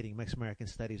 We're not getting Mexican-American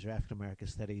studies or African-American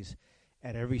studies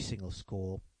at every single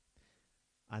school.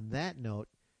 On that note,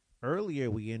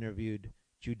 earlier we interviewed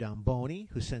Drew Domboni,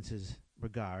 who sends his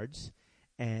regards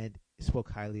and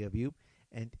spoke highly of you.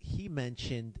 And he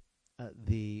mentioned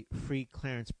the Free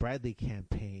Clarence Bradley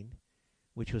campaign,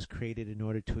 which was created in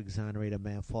order to exonerate a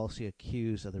man falsely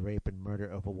accused of the rape and murder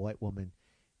of a white woman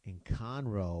in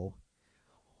Conroe.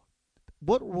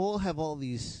 What role have all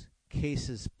these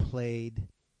cases played?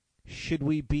 Should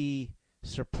we be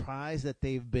surprised that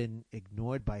they've been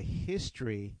ignored by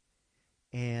history?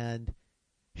 And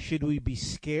should we be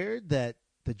scared that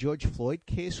the George Floyd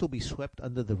case will be swept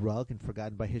under the rug and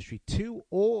forgotten by history too?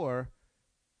 Or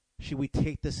should we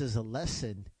take this as a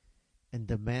lesson and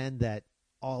demand that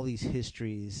all these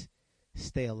histories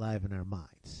stay alive in our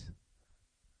minds?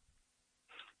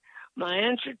 My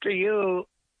answer to you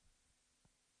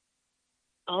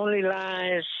only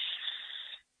lies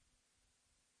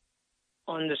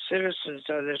on the citizens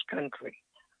of this country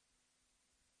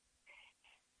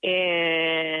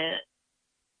and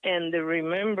the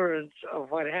remembrance of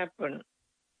what happened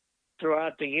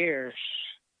throughout the years,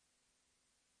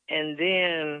 and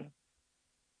then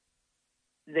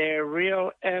their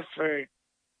real effort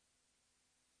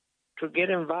to get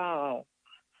involved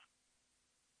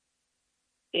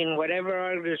in whatever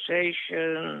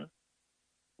organization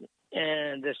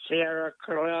and the Sierra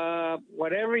Club,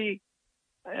 whatever you,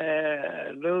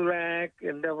 LULAC,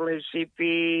 NAACP,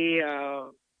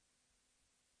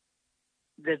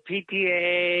 the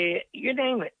PTA, you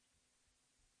name it.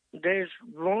 There's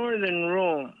more than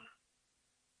room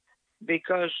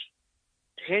because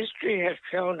history has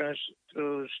shown us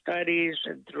through studies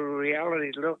and through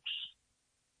reality looks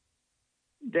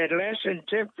that less than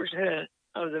 10%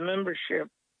 of the membership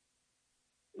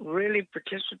really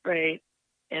participate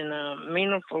in a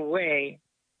meaningful way.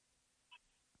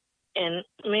 And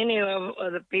many of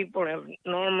the people have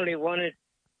normally wanted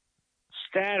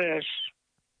status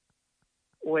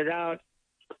without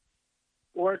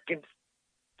working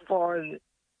for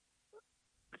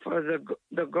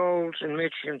the goals and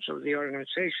missions of the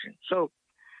organization. So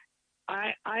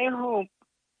I hope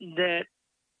that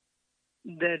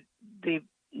the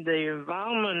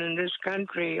involvement in this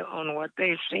country on what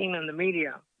they've seen in the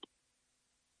media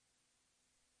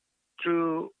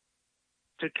to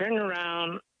turn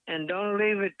around and don't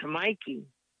leave it to Mikey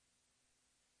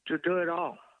to do it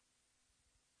all.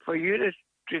 For you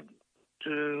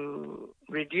to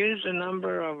reduce the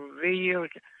number of videos,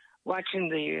 watching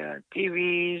the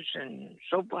TVs and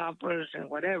soap operas and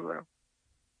whatever,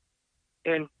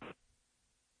 and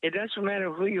it doesn't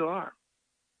matter who you are.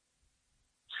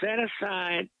 Set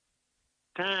aside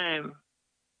time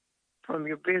from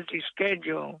your busy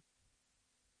schedule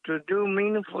to do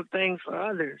meaningful things for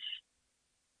others.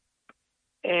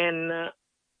 And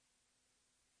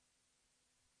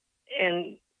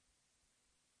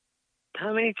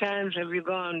how many times have you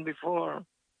gone before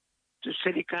to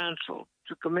city council,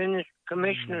 to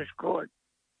commissioner's court,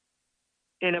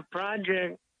 in a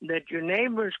project that your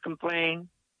neighbors complain,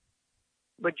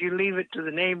 but you leave it to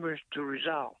the neighbors to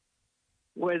resolve?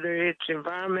 Whether it's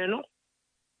environmental,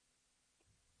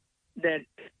 that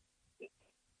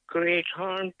creates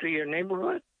harm to your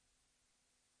neighborhood,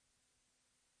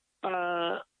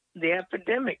 the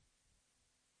epidemic,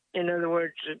 in other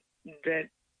words, that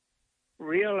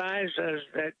realizes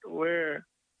that we're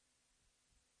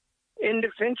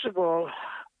indefensible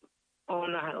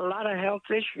on a lot of health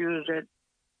issues that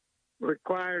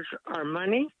requires our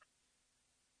money,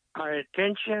 our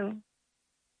attention,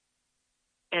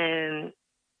 and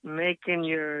making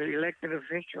your elected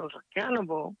officials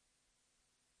accountable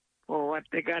for what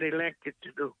they got elected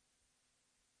to do.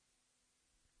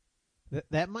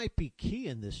 That might be key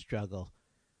in this struggle,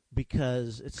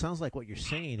 because it sounds like what you're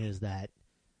saying is that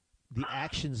the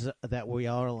actions that we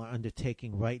all are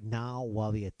undertaking right now,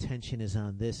 while the attention is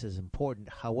on this, is important.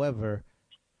 However,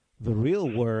 the real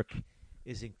work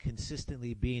is in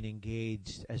consistently being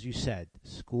engaged, as you said,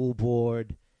 school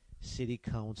board, city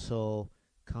council,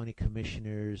 county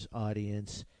commissioners,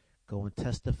 audience, go and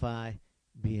testify,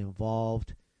 be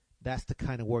involved. That's the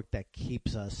kind of work that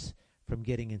keeps us from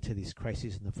getting into these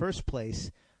crises in the first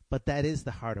place, but that is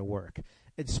the harder work.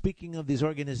 And speaking of these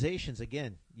organizations,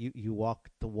 again, you walk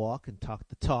the walk and talk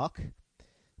the talk.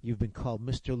 You've been called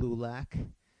Mr. LULAC.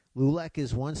 LULAC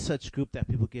is one such group that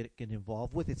people get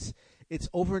involved with. It's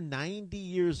over 90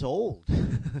 years old.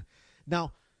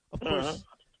 Now, of course,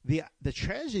 the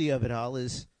tragedy of it all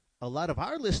is a lot of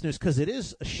our listeners, because it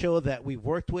is a show that we've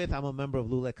worked with. I'm a member of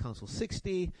LULAC Council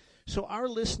 60, so our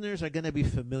listeners are going to be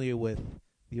familiar with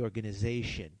the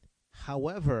organization.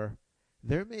 However,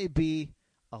 there may be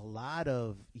a lot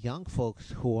of young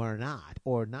folks who are not,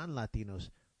 or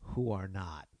non-Latinos who are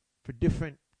not, for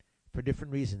different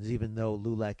reasons, even though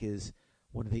LULAC is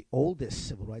one of the oldest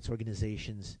civil rights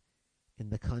organizations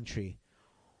in the country.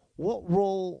 What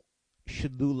role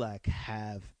should LULAC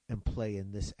have and play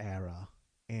in this era,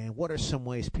 and what are some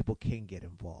ways people can get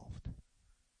involved?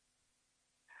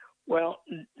 Well,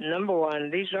 number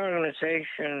one, these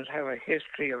organizations have a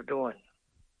history of doing,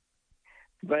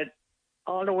 but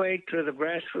all the way to the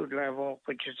grassroots level,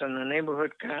 which is on the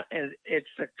neighborhood, and it's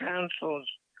the councils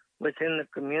within the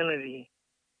community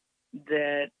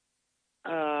that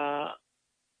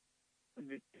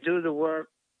do the work,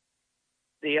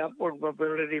 the upward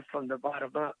mobility from the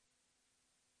bottom up.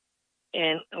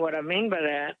 And what I mean by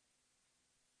that,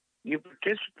 you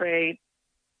participate,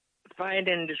 fight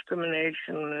in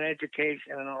discrimination and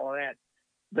education and all that,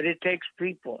 but it takes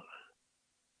people.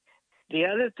 The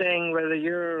other thing, whether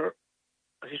you're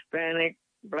Hispanic,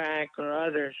 Black, or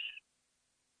others,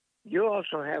 you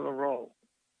also have a role.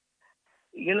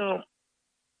 You know,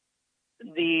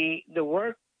 the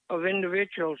work of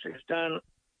individuals is done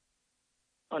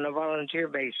on a volunteer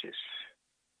basis.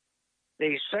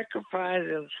 They sacrifice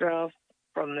themselves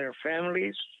from their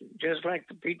families, just like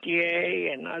the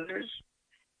PTA and others,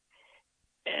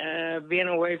 being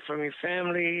away from your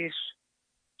families,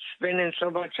 spending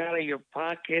so much out of your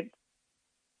pocket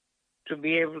to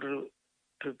be able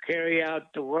to carry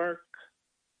out the work.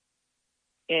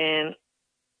 And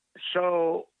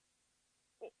so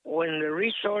when the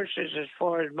resources as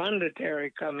far as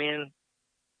monetary come in,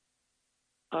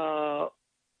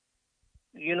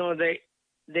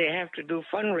 they have to do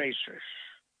fundraisers.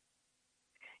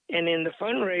 And in the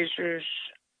fundraisers,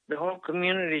 the whole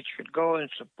community should go and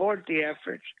support the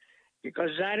efforts, because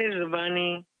that is the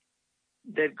money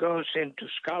that goes into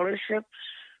scholarships.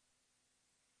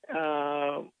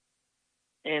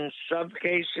 In some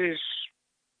cases,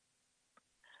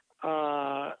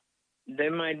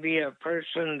 there might be a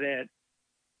person that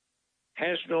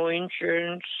has no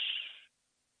insurance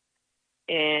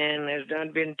and has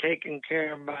not been taken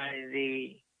care of by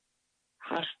the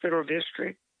hospital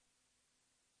district.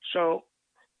 So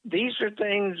these are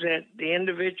things that the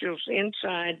individuals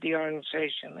inside the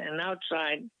organization and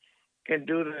outside can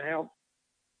do to help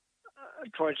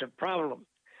towards a problem.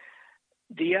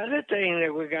 The other thing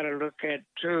that we got to look at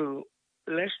too,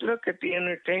 let's look at the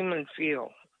entertainment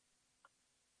field,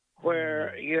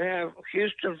 where you have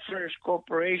Houston First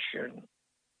Corporation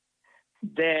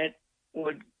that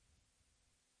would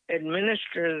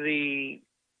administer the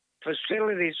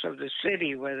facilities of the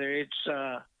city, whether it's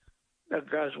the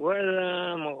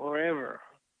Goswellam or wherever.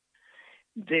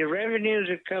 The revenues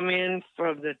that come in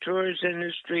from the tourist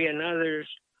industry and others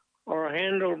are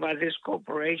handled by this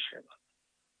corporation.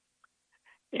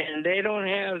 And they don't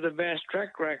have the best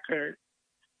track record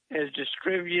as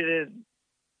distributed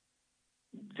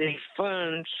the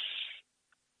funds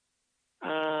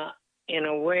in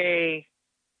a way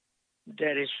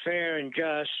that is fair and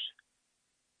just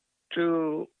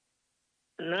to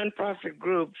nonprofit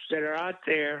groups that are out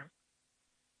there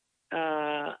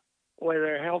where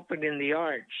they're helping in the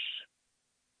arts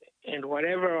and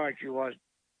whatever art you want.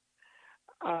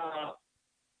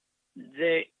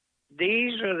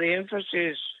 These are the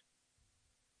emphasis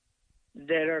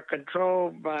that are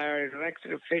controlled by our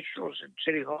elected officials at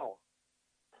City Hall,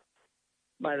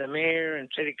 by the mayor and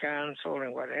city council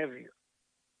and what have you.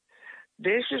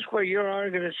 This is where your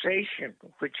organization,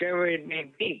 whichever it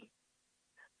may be,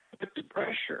 put the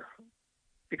pressure,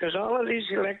 because all of these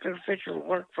elected officials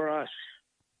work for us.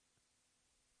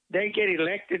 They get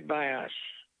elected by us.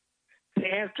 They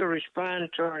have to respond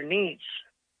to our needs.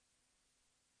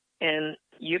 And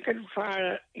you can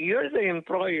fire, you're the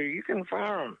employer, you can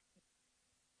fire them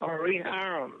or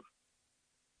rehire them.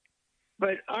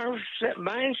 But our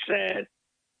mindset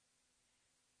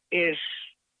is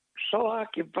so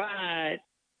occupied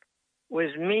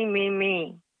with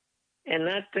me, and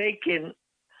not thinking,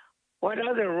 what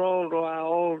other role do I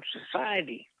hold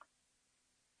society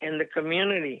and the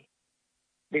community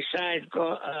besides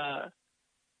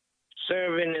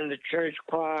serving in the church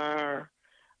choir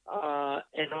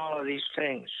and all of these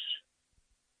things?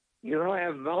 You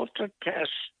have multitask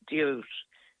duties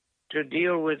to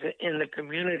deal with in the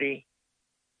community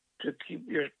to keep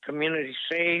your community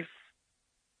safe,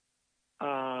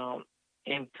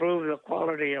 improve the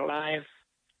quality of life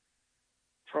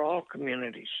for all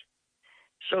communities.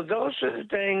 So those are the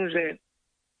things that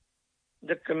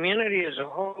the community as a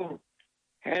whole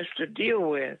has to deal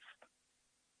with.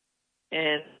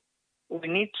 And we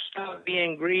need to stop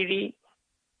being greedy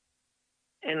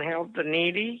and help the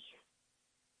needy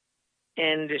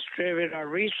and distribute our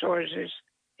resources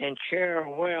and share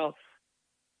our wealth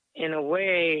in a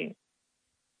way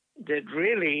that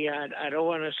really, I don't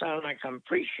want to sound like I'm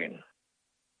preaching,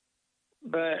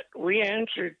 but we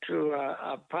answer to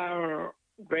a power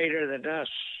greater than us.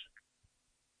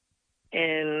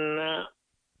 And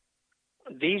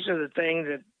these are the things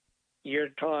that you're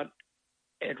taught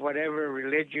at whatever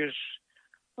religious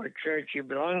or church you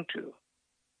belong to.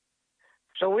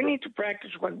 So we need to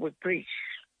practice what we preach.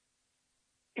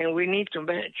 And we need to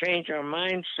change our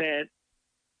mindset.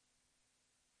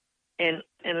 And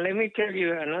let me tell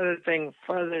you another thing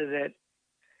further that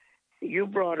you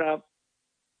brought up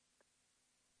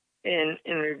in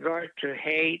regard to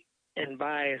hate and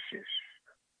biases.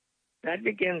 That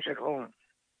begins at home.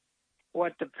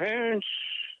 What the parents,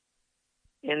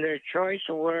 in their choice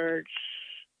of words,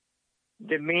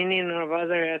 the meaning of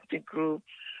other ethnic groups,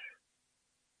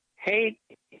 hate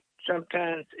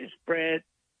sometimes is spread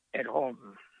at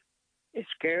home.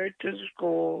 It's carried to the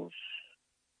schools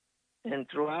and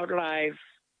throughout life.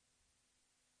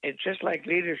 It's just like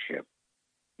leadership.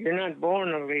 You're not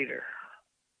born a leader.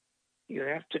 You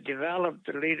have to develop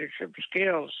the leadership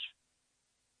skills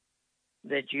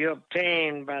that you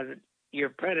obtained by your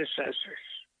predecessors.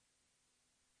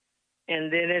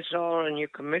 And then it's all in your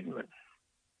commitment.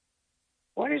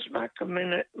 What is my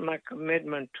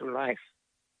commitment to life?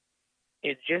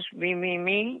 It's just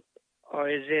me, or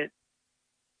is it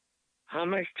how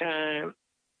much time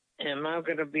am I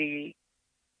going to be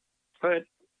put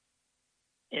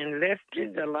in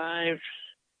lifting the lives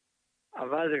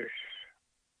of others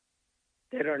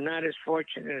that are not as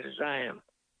fortunate as I am?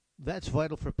 That's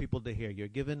vital for people to hear. You're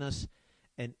giving us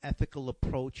an ethical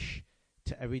approach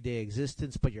to everyday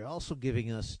existence, but you're also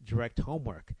giving us direct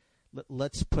homework.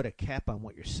 Let's put a cap on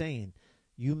what you're saying.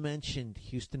 You mentioned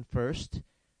Houston First.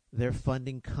 Their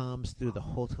funding comes through the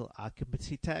hotel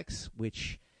occupancy tax,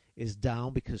 which is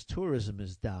down because tourism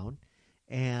is down.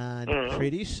 And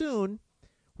pretty soon,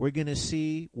 we're going to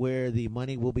see where the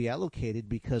money will be allocated,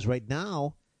 because right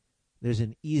now, there's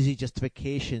an easy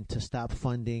justification to stop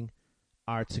funding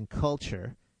arts and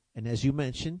culture. And as you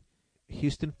mentioned,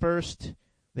 Houston First,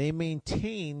 they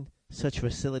maintain such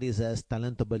facilities as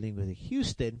Talento Bilingüe de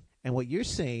Houston. And what you're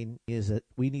saying is that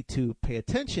we need to pay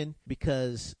attention,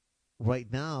 because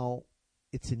right now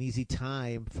it's an easy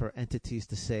time for entities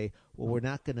to say, well, we're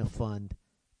not going to fund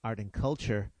art and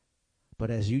culture.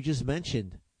 But as you just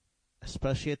mentioned,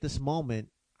 especially at this moment,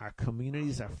 our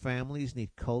communities, our families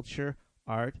need culture,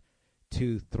 art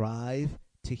to thrive,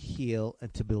 to heal,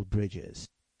 and to build bridges.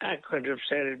 I could have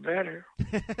said it better.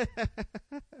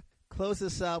 Close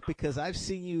this out, because I've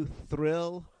seen you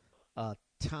thrill a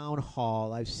town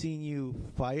hall. I've seen you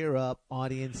fire up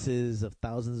audiences of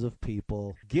thousands of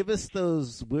people. Give us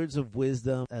those words of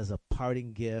wisdom as a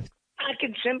parting gift. I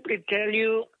can simply tell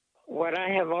you what I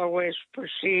have always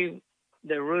perceived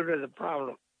the root of the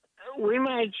problem. We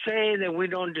might say that we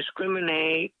don't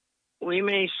discriminate. We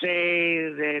may say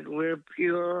that we're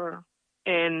pure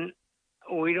and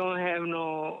we don't have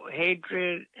no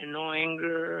hatred and no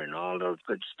anger and all those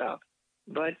good stuff.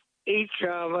 But each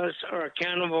of us are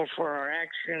accountable for our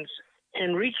actions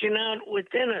and reaching out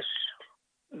within us,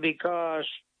 because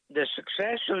the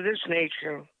success of this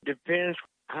nation depends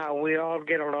how we all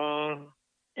get along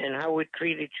and how we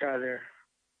treat each other.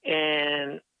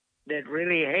 And that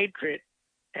really hatred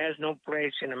has no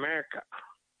place in America.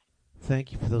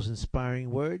 Thank you for those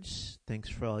inspiring words. Thanks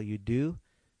for all you do.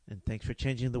 And thanks for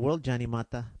changing the world, Johnny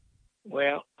Mata.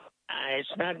 Well,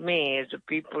 it's not me. It's the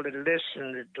people that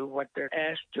listen, that do what they're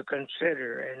asked to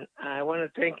consider. And I want to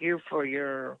thank you for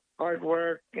your hard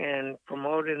work and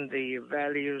promoting the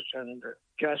values and the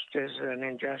justice and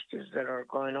injustice that are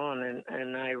going on.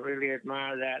 And I really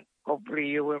admire that. Hopefully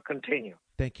you will continue.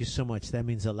 Thank you so much. That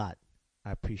means a lot.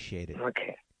 I appreciate it.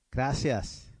 Okay.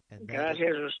 Gracias.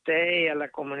 Gracias a usted y a la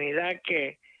comunidad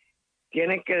que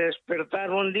tiene que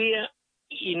despertar un día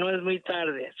y no es muy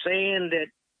tarde. Saying that,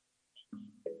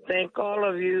 thank all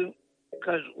of you,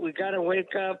 because we got to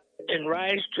wake up and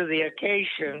rise to the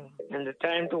occasion, and the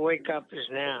time to wake up is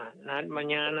now, not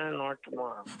mañana nor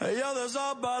tomorrow. Ella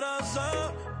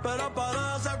desaparece, pero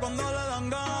aparece cuando le dan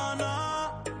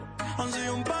ganas. Han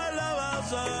sido un par de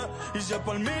veces, y si es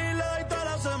por mí le doy toda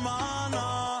la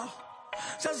semana.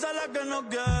 Se hace la que no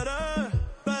quiere,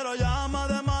 pero llama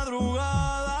de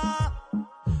madrugada.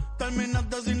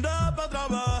 Terminaste sin rap otra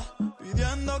vez,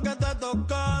 pidiendo que te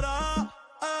tocara.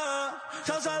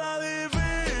 Se hace la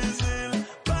difícil,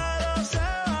 pero se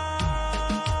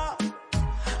va.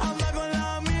 Anda con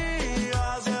la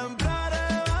amiga, siempre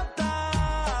arrebata.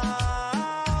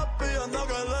 Pidiendo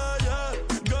que le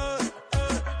llegue,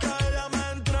 que ella me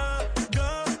entregue.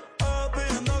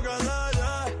 Pidiendo que le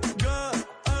llegue,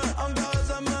 aunque a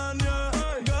veces me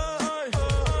niegue.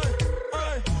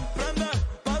 Prende,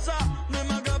 pasa,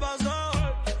 dime qué pasó.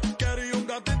 Quería un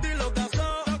gatito y lo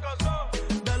casó.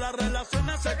 De las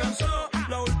relaciones se cansó.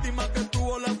 La última que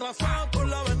tuvo la atrasó. Tú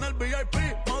la ves en el VIP,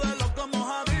 modelo como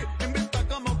Javi, invita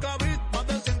como Kavit. Más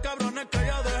de 100 cabrones que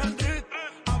ella deja en rit.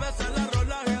 A veces la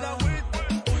rola y la weed.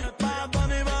 Bad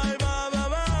Bunny, bye, bye,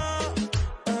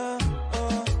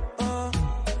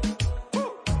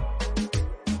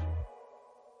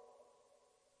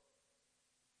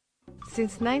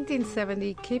 Since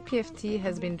 1970, KPFT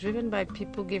has been driven by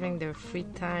people giving their free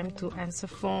time to answer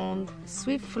phones,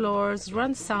 sweep floors,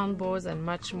 run soundboards, and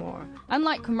much more.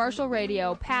 Unlike commercial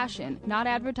radio, passion, not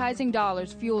advertising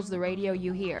dollars, fuels the radio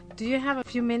you hear. Do you have a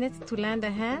few minutes to lend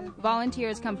a hand?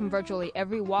 Volunteers come from virtually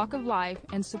every walk of life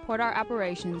and support our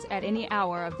operations at any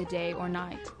hour of the day or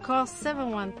night. Call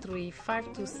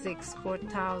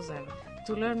 713-526-4000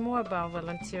 to learn more about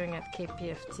volunteering at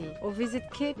KPFT, or visit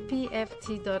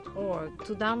kpft.org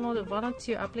to download a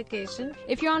volunteer application.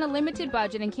 If you're on a limited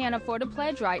budget and can't afford a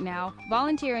pledge right now,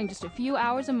 volunteering just a few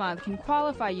hours a month can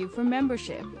qualify you for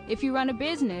membership. If you run a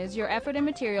business, your effort and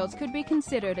materials could be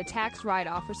considered a tax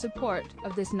write-off for support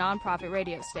of this nonprofit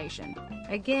radio station.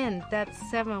 Again, that's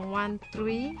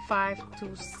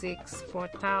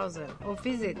 713-526-4000, or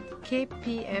visit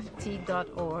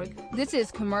kpft.org. This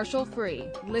is commercial free,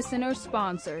 listener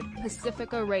sponsored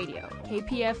Pacifica Radio,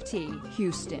 KPFT,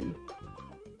 Houston.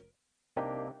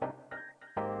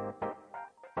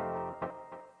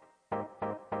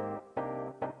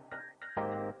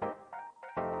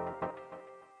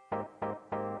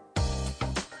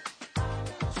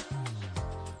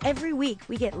 Every week,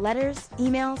 we get letters,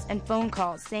 emails, and phone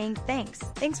calls saying thanks.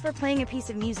 Thanks for playing a piece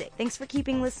of music. Thanks for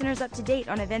keeping listeners up to date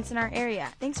on events in our area.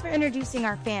 Thanks for introducing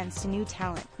our fans to new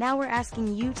talent. Now we're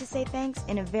asking you to say thanks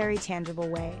in a very tangible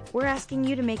way. We're asking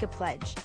you to make a pledge.